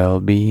my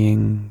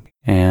well-being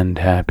and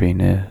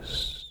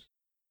happiness.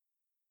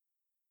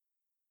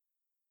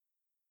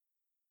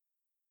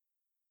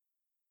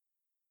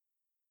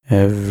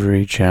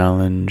 Every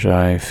challenge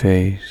I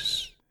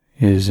face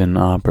is an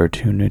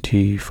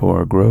opportunity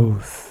for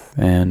growth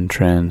and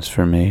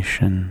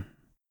transformation.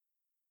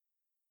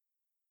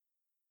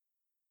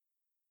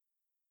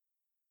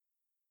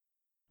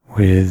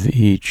 With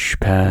each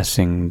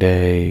passing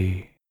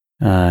day,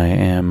 I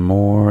am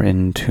more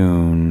in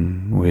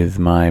tune with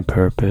my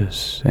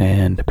purpose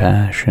and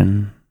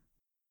passion.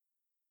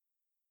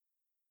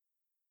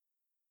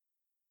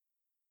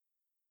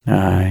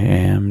 I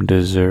am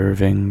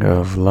deserving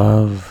of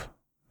love,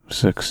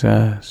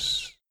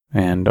 success,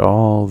 and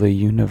all the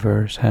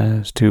universe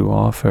has to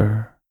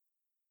offer.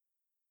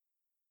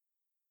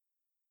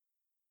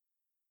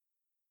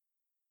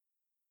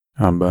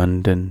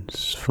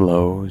 Abundance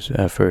flows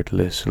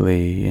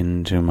effortlessly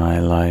into my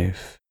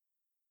life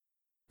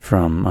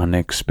from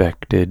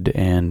unexpected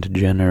and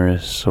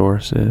generous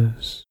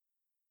sources.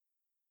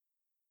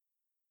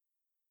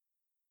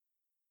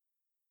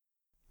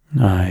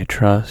 I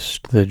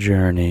trust the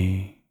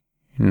journey,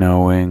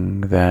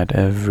 knowing that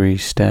every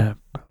step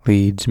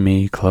leads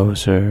me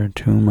closer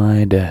to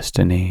my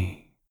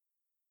destiny.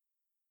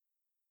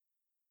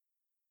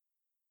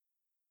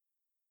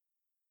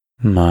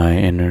 My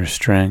inner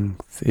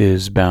strength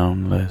is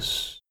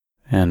boundless,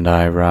 and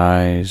I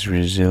rise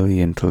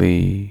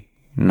resiliently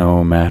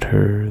no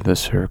matter the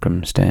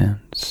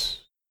circumstance.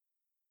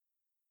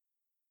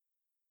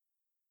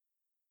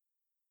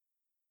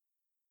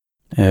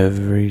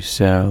 Every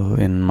cell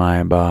in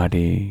my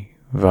body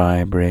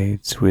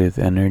vibrates with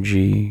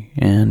energy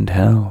and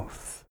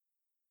health.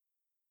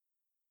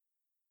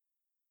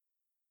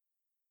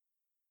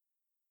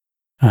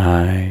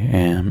 I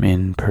am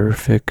in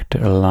perfect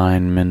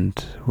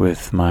alignment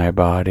with my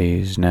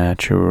body's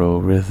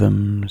natural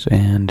rhythms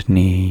and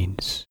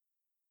needs.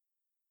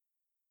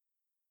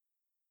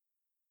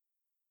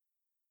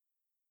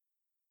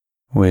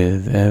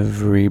 With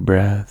every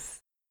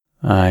breath,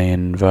 I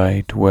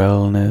invite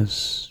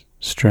wellness,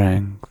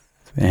 strength,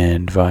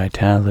 and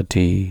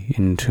vitality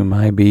into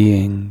my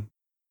being.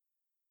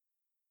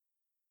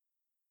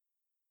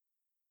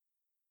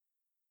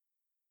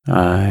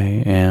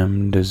 I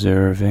am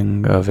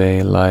deserving of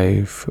a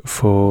life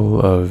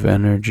full of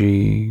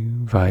energy,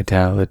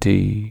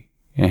 vitality,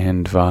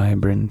 and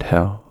vibrant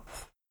health.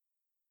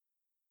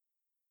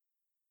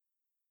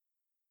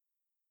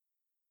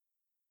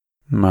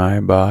 My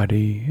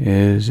body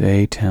is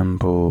a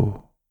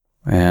temple,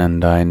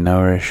 and I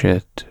nourish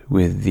it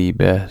with the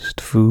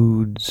best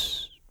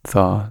foods,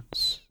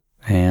 thoughts,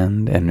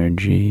 and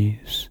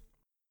energies.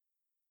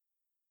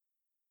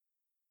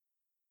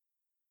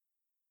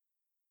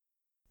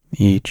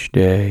 Each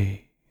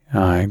day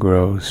I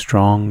grow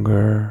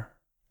stronger,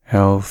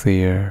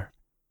 healthier,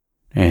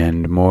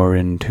 and more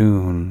in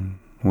tune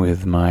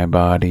with my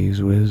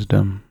body's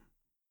wisdom.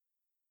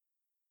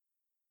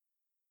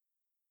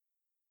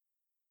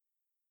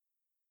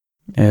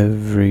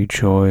 Every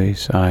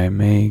choice I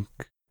make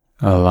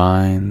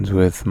aligns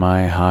with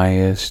my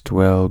highest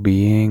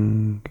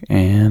well-being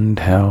and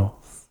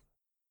health.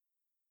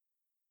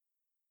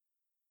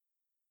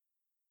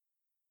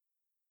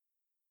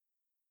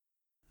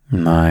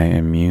 My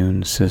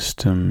immune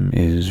system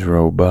is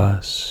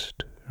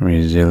robust,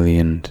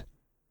 resilient,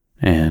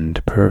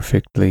 and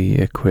perfectly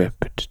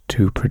equipped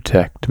to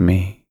protect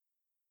me.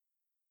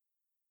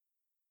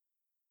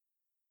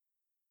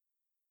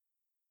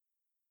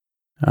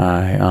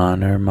 I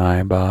honor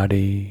my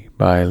body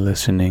by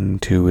listening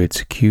to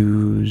its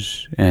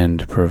cues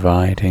and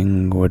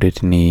providing what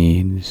it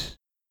needs.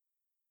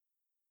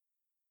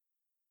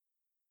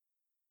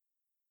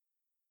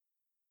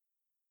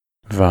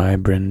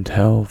 Vibrant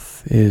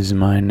health is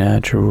my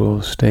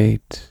natural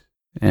state,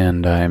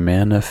 and I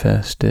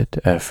manifest it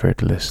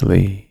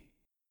effortlessly.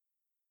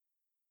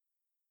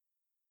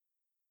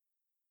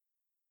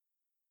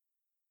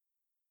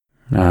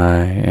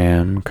 I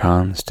am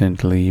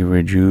constantly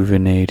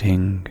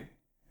rejuvenating,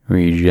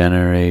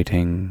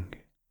 regenerating,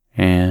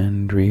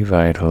 and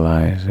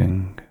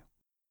revitalizing.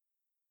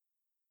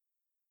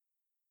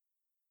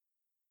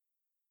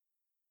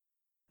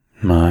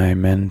 My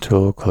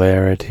mental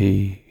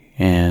clarity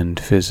and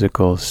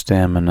physical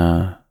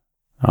stamina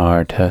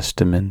are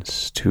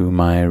testaments to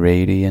my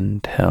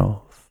radiant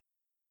health.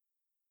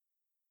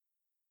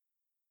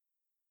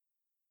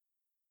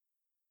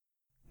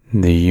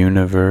 The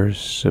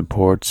universe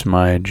supports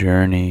my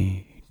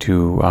journey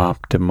to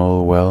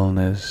optimal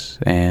wellness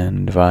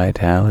and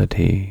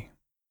vitality.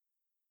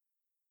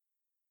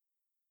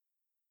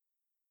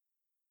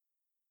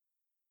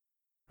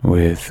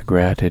 With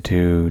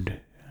gratitude,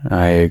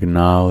 I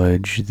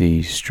acknowledge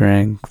the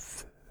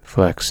strength,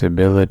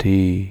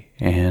 flexibility,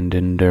 and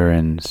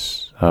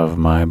endurance of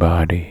my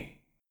body.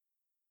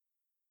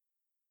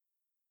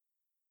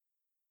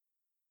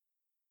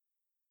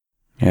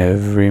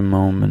 Every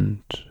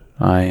moment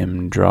I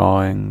am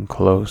drawing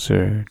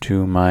closer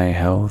to my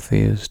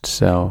healthiest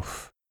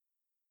self,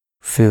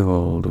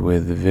 filled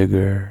with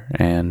vigor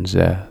and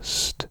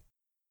zest.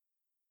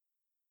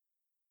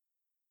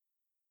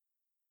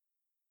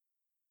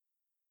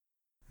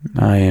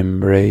 I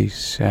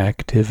embrace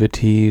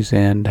activities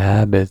and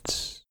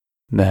habits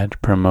that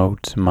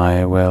promote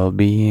my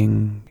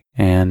well-being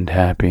and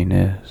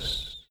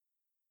happiness.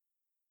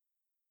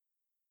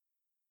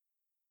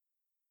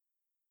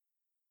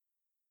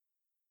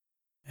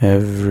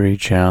 Every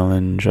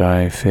challenge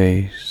I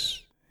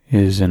face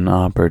is an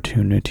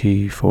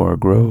opportunity for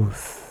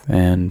growth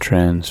and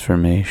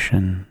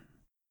transformation.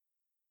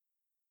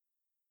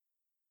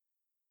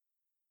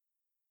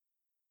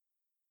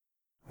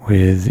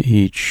 With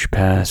each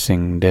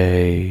passing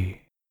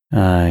day,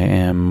 I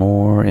am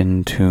more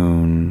in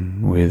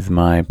tune with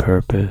my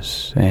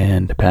purpose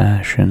and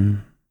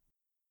passion.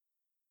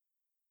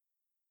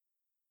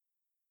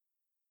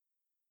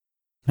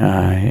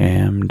 I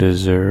am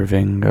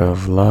deserving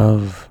of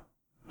love,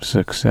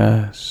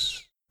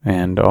 success,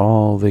 and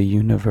all the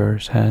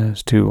universe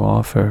has to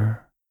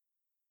offer.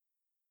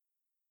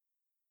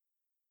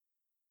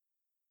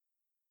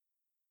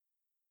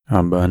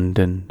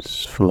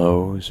 Abundance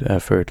flows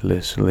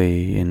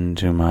effortlessly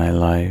into my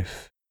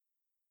life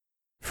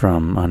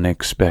from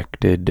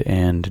unexpected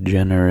and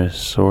generous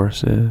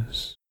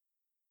sources.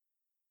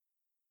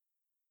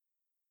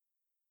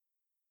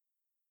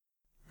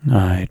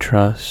 I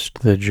trust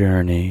the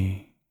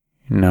journey,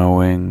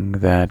 knowing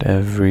that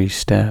every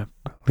step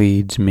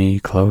leads me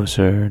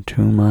closer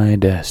to my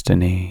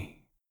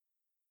destiny.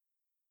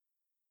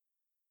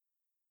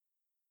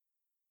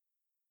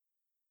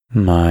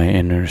 My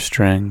inner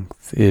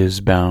strength is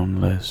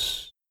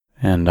boundless,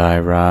 and I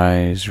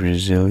rise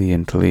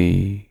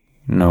resiliently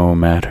no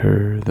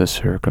matter the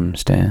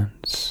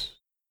circumstance.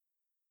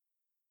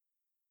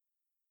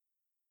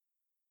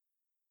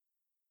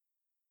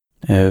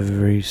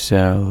 Every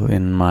cell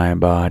in my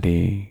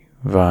body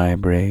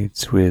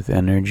vibrates with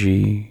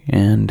energy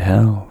and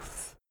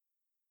health.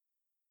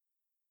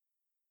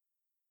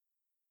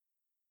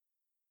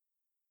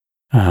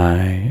 I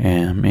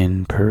am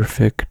in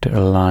perfect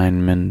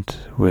alignment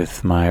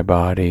with my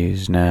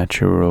body's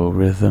natural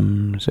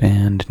rhythms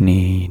and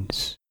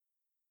needs.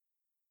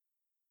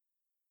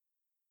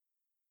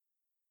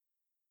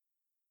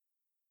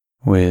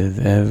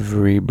 With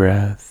every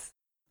breath,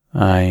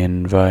 I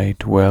invite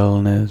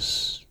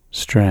wellness,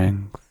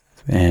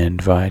 strength,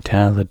 and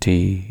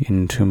vitality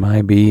into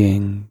my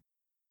being.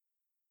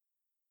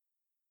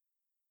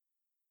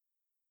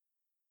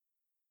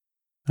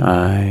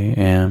 I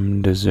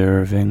am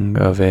deserving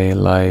of a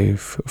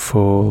life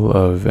full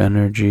of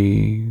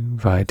energy,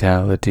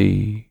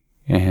 vitality,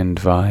 and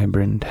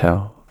vibrant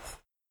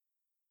health.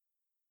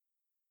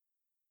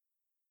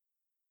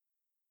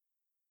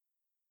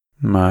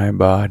 My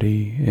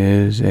body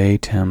is a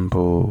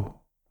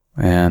temple,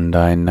 and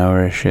I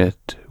nourish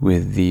it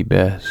with the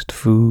best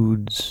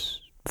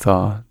foods,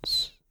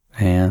 thoughts,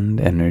 and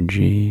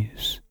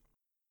energies.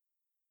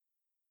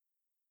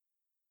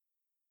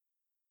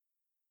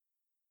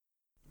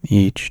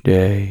 Each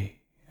day,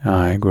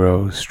 I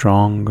grow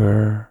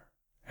stronger,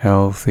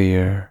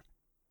 healthier,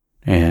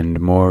 and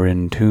more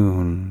in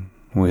tune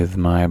with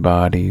my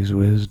body's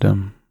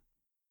wisdom.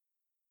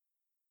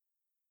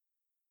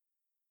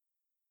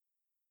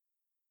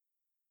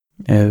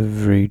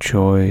 Every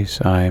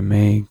choice I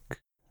make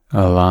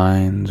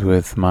aligns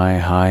with my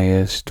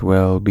highest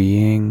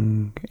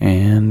well-being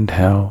and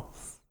health.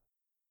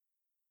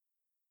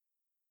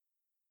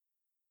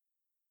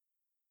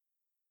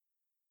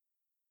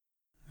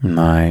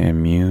 My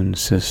immune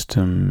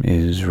system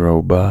is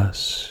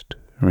robust,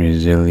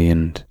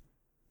 resilient,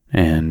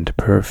 and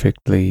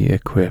perfectly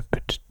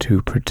equipped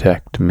to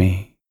protect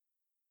me.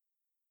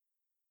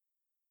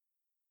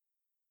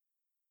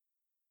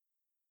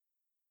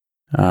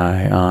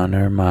 I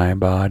honor my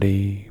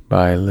body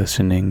by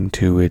listening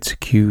to its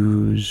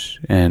cues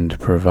and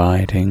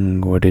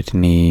providing what it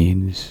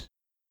needs.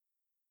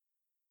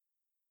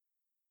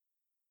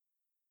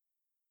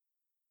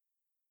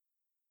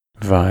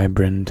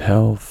 Vibrant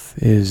health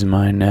is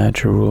my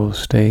natural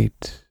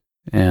state,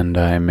 and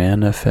I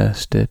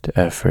manifest it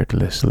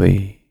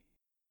effortlessly.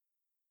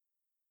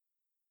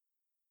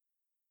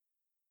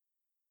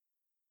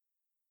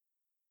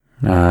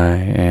 I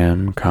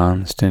am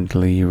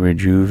constantly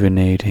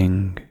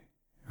rejuvenating,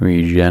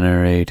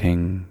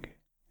 regenerating,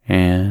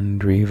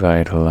 and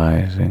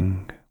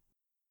revitalizing.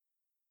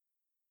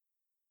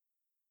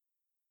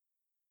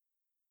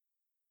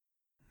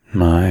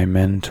 My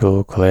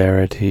mental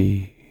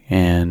clarity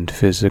and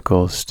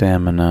physical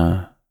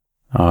stamina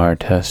are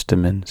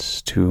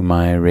testaments to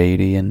my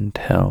radiant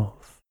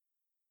health.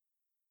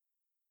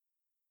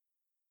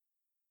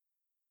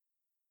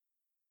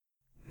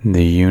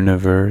 The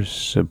universe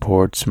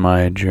supports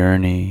my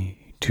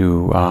journey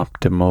to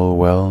optimal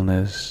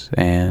wellness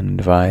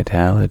and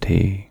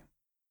vitality.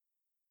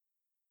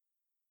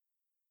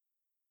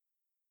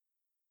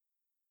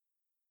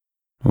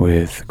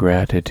 With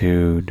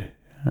gratitude,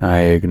 I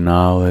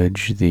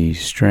acknowledge the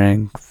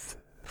strength,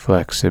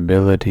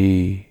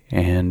 flexibility,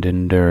 and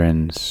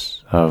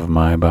endurance of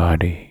my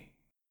body.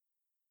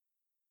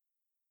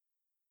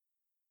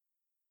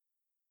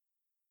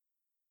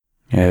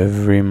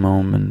 Every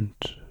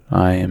moment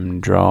I am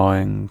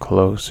drawing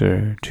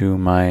closer to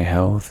my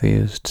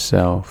healthiest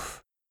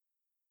self,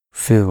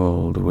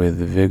 filled with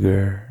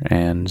vigor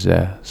and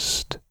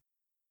zest.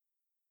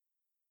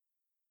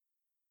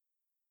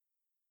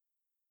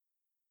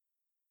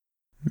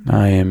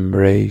 I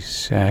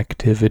embrace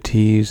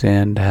activities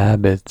and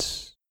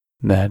habits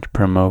that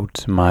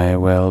promote my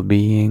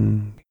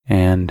well-being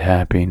and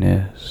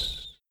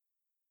happiness.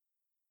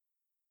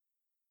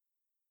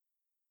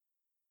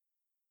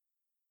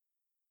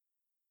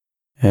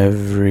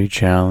 Every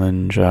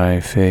challenge I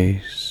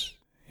face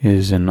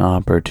is an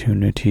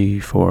opportunity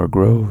for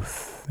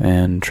growth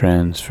and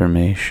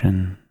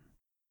transformation.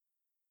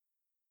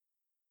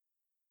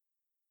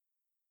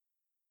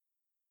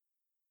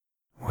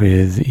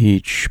 With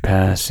each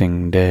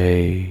passing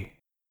day,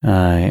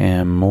 I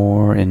am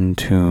more in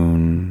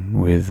tune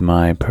with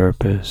my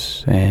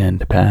purpose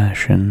and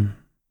passion.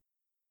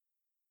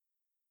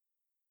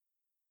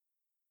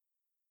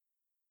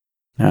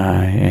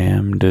 I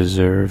am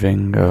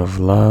deserving of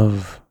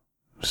love,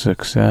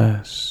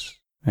 success,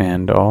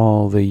 and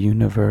all the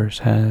universe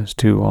has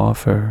to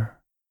offer.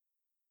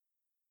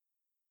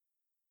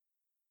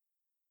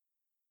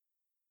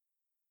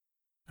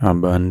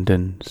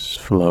 Abundance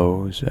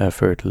flows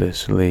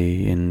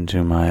effortlessly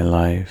into my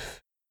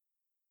life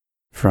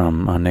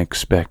from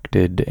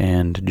unexpected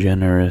and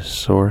generous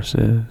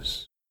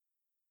sources.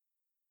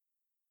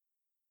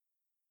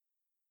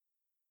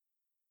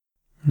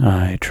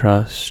 I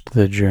trust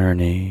the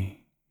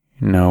journey,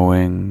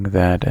 knowing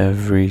that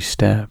every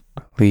step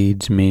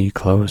leads me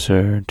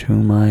closer to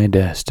my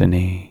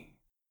destiny.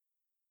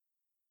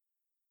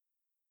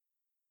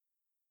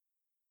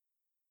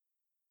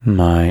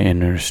 My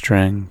inner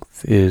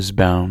strength is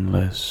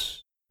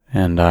boundless,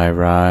 and I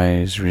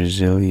rise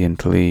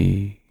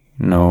resiliently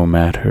no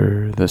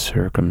matter the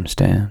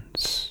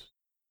circumstance.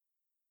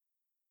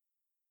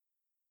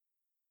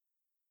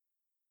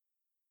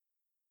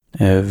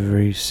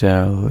 Every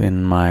cell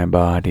in my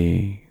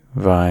body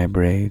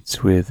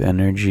vibrates with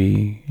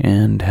energy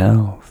and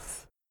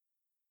health.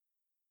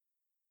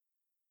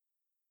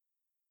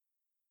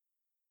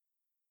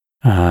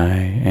 I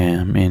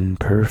am in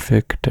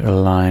perfect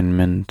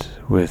alignment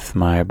with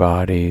my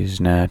body's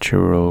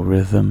natural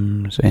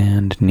rhythms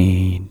and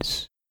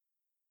needs.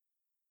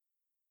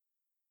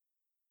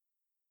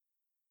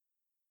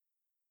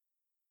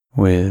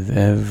 With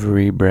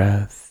every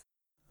breath,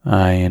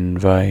 I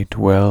invite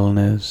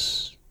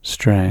wellness,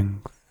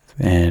 strength,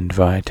 and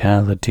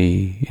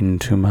vitality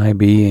into my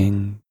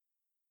being.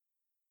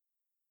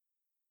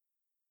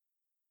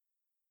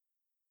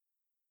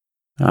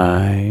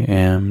 I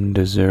am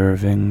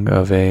deserving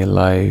of a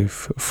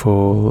life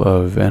full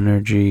of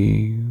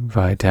energy,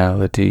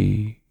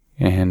 vitality,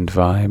 and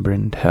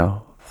vibrant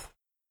health.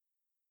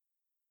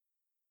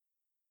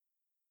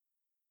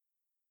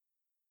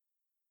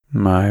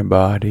 My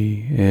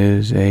body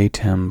is a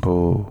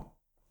temple,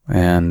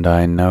 and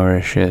I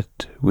nourish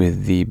it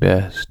with the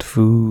best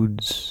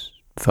foods,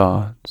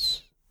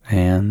 thoughts,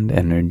 and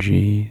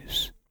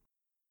energies.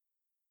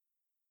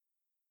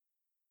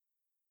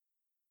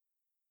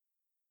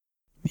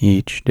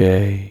 Each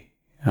day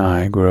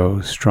I grow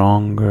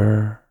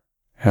stronger,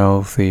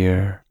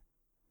 healthier,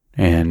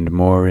 and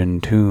more in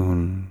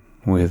tune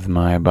with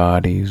my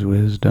body's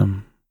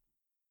wisdom.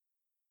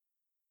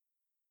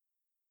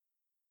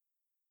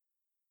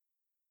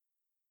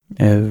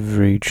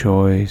 Every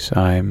choice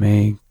I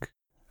make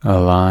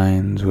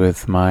aligns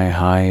with my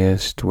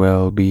highest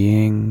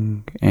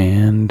well-being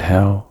and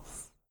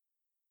health.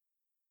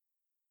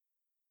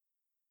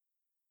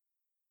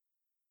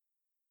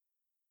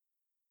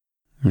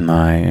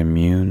 My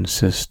immune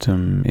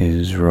system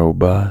is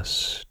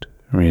robust,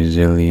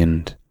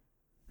 resilient,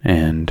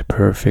 and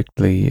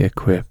perfectly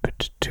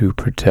equipped to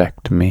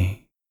protect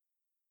me.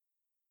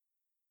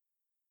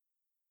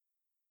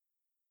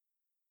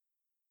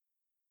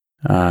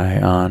 I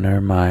honor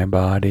my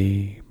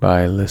body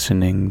by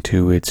listening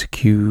to its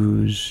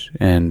cues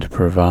and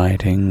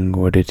providing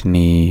what it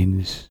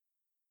needs.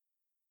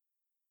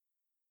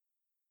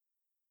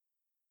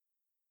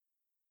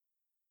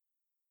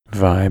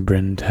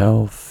 Vibrant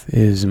health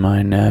is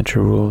my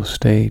natural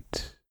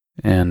state,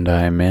 and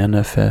I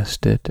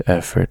manifest it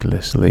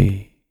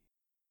effortlessly.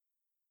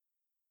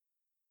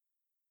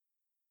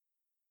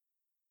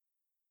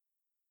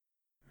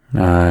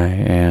 I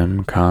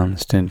am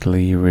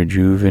constantly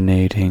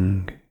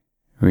rejuvenating,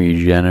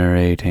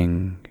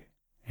 regenerating,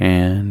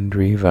 and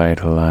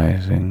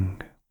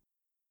revitalizing.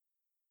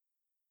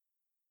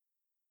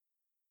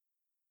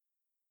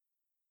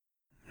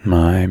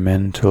 My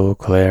mental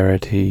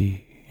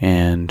clarity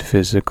and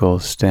physical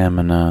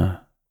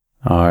stamina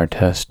are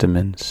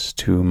testaments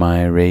to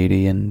my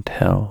radiant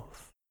health.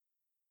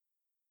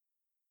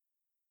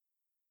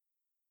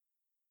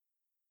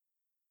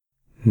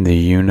 The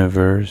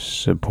universe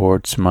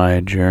supports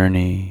my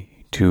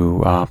journey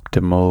to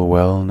optimal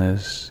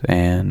wellness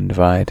and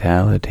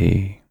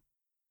vitality.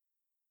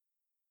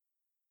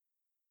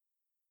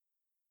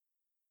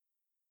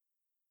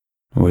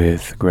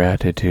 With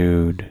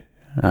gratitude,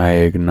 I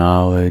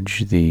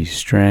acknowledge the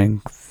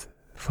strength,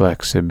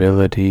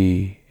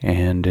 flexibility,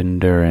 and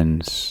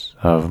endurance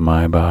of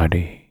my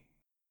body.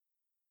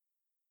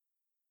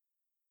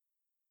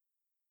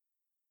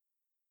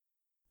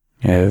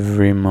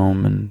 Every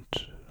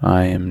moment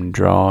I am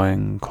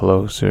drawing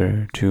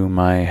closer to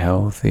my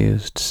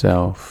healthiest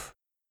self,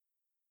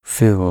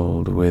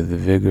 filled with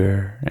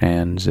vigor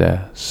and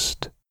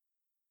zest.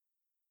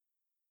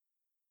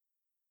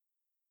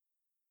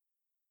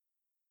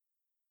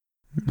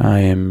 I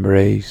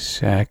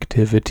embrace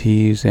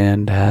activities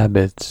and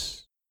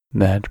habits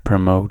that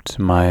promote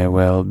my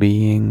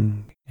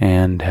well-being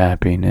and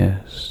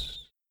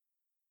happiness.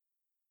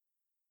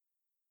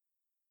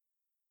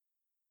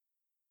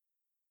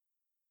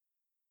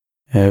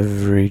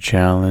 Every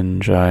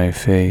challenge I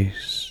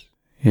face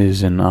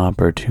is an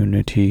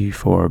opportunity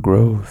for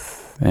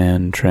growth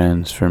and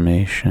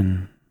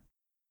transformation.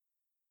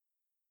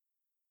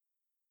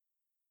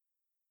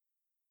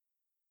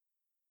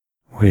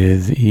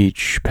 With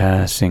each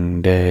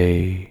passing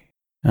day,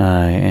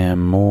 I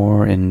am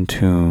more in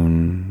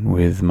tune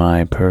with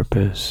my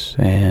purpose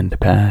and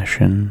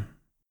passion.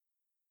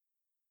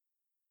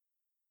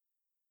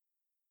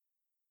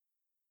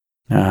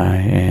 I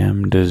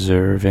am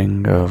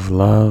deserving of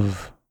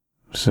love,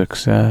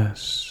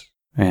 success,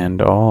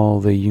 and all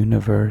the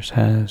universe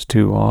has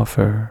to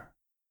offer.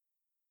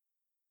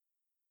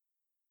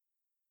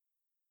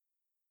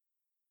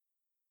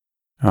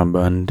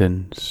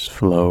 Abundance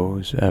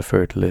flows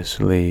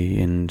effortlessly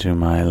into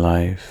my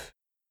life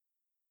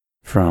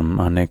from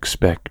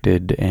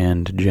unexpected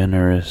and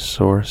generous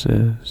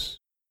sources.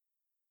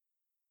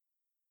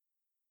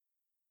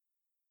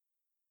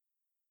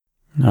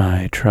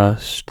 I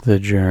trust the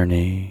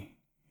journey,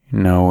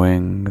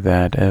 knowing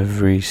that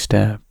every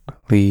step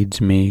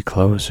leads me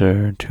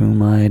closer to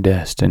my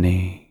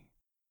destiny.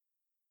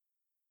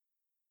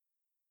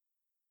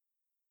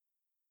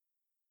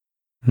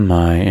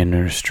 My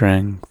inner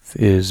strength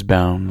is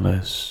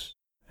boundless,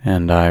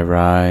 and I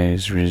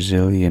rise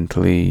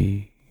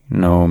resiliently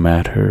no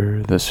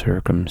matter the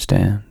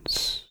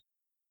circumstance.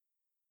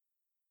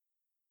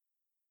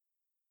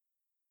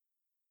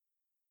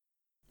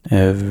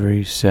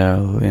 Every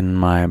cell in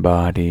my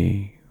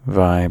body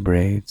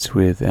vibrates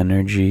with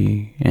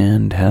energy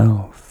and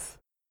health.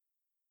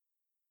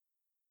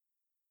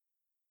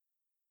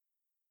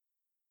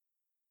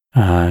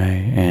 I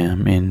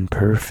am in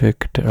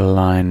perfect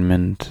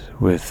alignment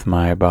with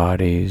my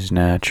body's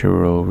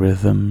natural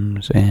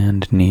rhythms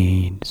and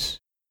needs.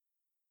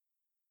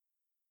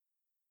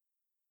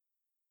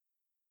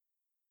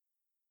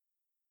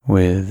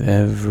 With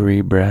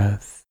every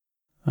breath,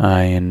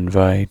 I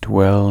invite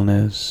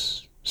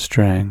wellness,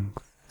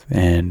 strength,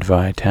 and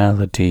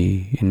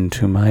vitality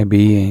into my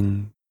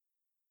being.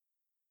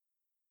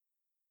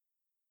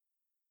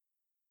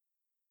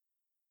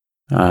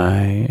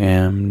 I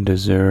am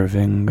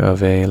deserving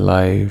of a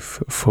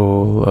life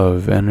full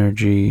of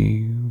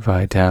energy,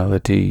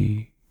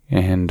 vitality,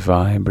 and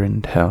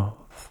vibrant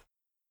health.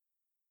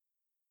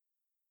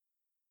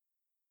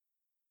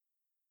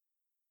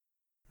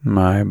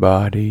 My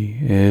body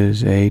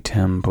is a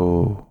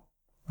temple,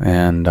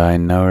 and I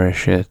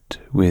nourish it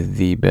with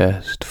the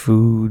best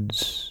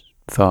foods,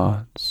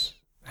 thoughts,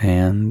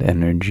 and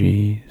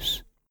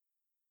energies.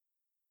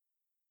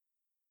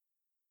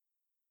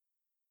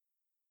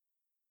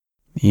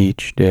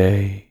 Each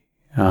day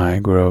I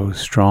grow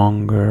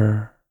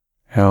stronger,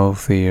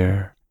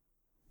 healthier,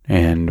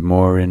 and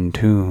more in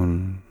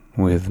tune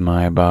with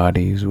my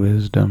body's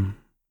wisdom.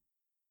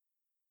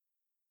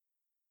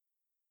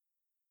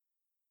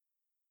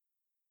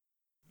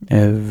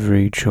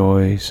 Every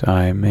choice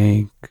I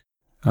make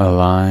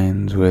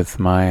aligns with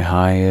my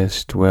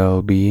highest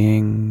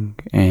well-being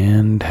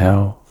and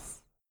health.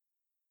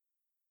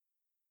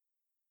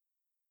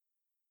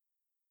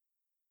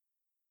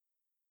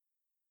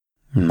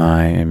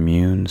 My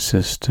immune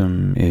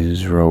system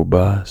is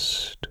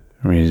robust,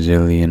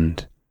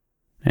 resilient,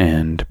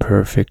 and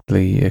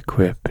perfectly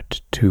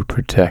equipped to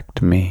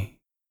protect me.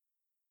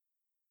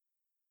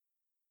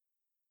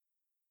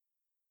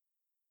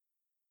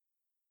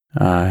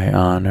 I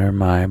honor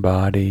my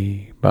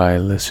body by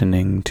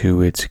listening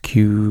to its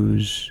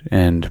cues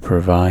and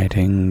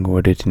providing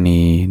what it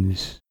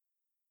needs.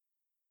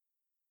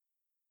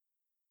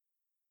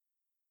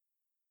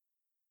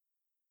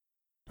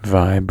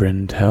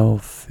 Vibrant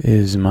health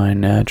is my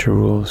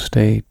natural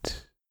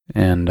state,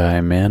 and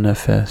I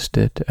manifest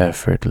it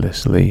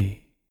effortlessly.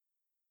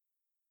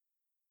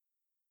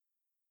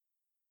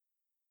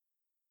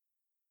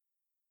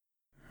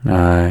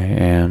 I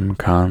am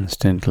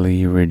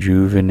constantly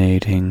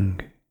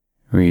rejuvenating,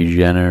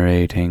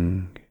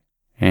 regenerating,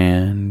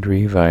 and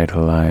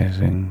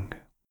revitalizing.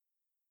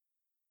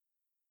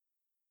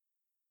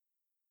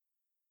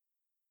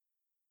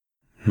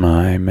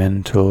 My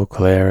mental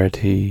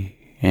clarity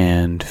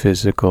and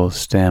physical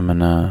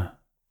stamina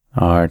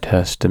are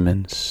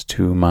testaments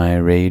to my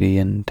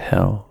radiant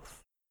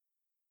health.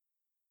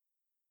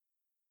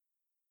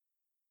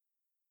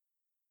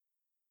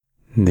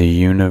 The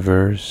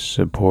universe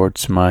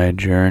supports my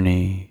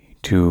journey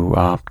to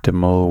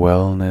optimal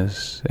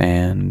wellness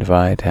and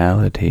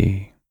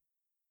vitality.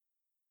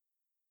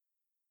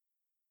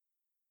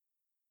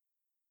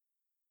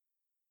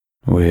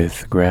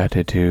 With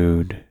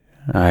gratitude,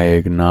 I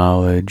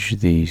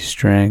acknowledge the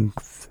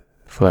strength,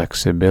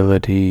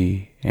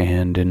 flexibility,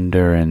 and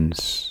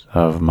endurance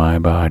of my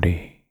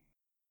body.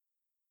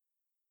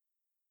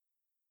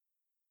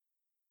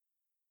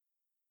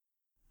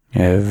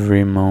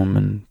 Every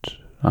moment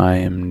I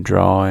am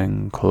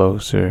drawing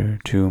closer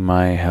to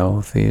my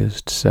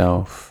healthiest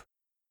self,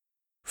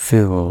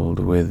 filled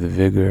with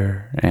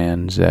vigor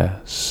and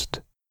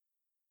zest.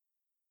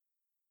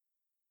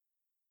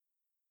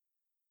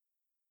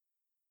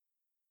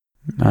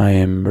 I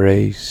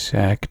embrace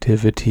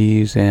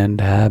activities and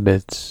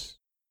habits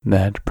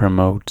that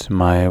promote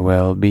my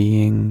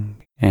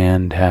well-being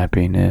and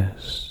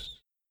happiness.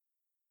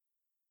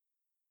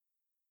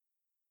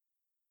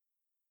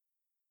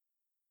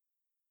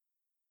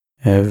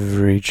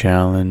 Every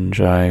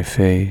challenge I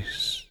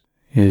face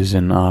is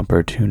an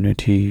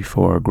opportunity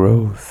for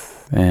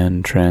growth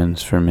and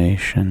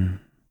transformation.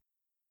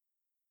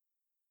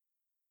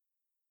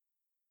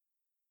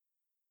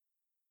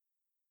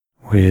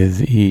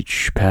 With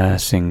each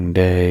passing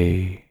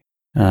day,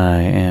 I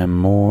am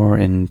more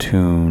in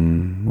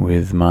tune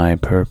with my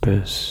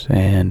purpose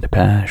and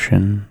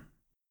passion.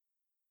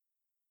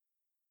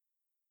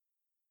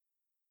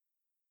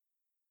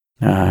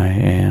 I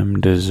am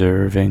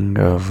deserving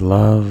of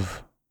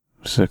love,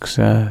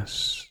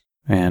 success,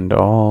 and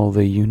all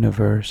the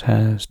universe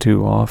has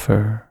to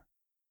offer.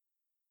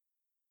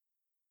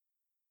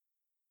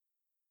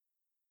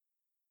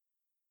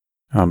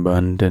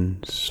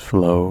 Abundance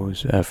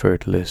flows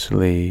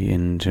effortlessly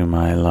into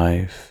my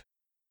life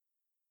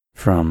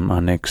from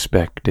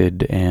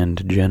unexpected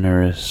and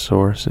generous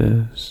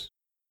sources.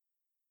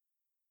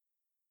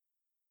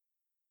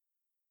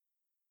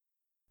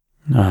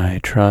 I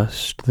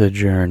trust the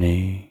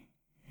journey,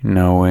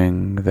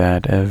 knowing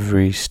that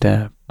every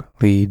step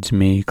leads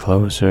me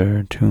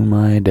closer to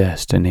my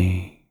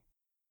destiny.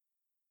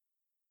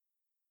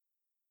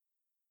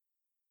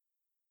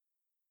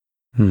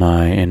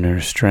 My inner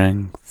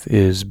strength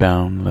is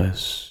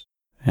boundless,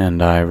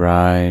 and I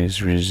rise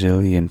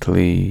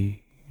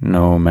resiliently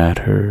no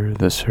matter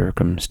the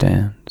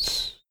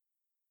circumstance.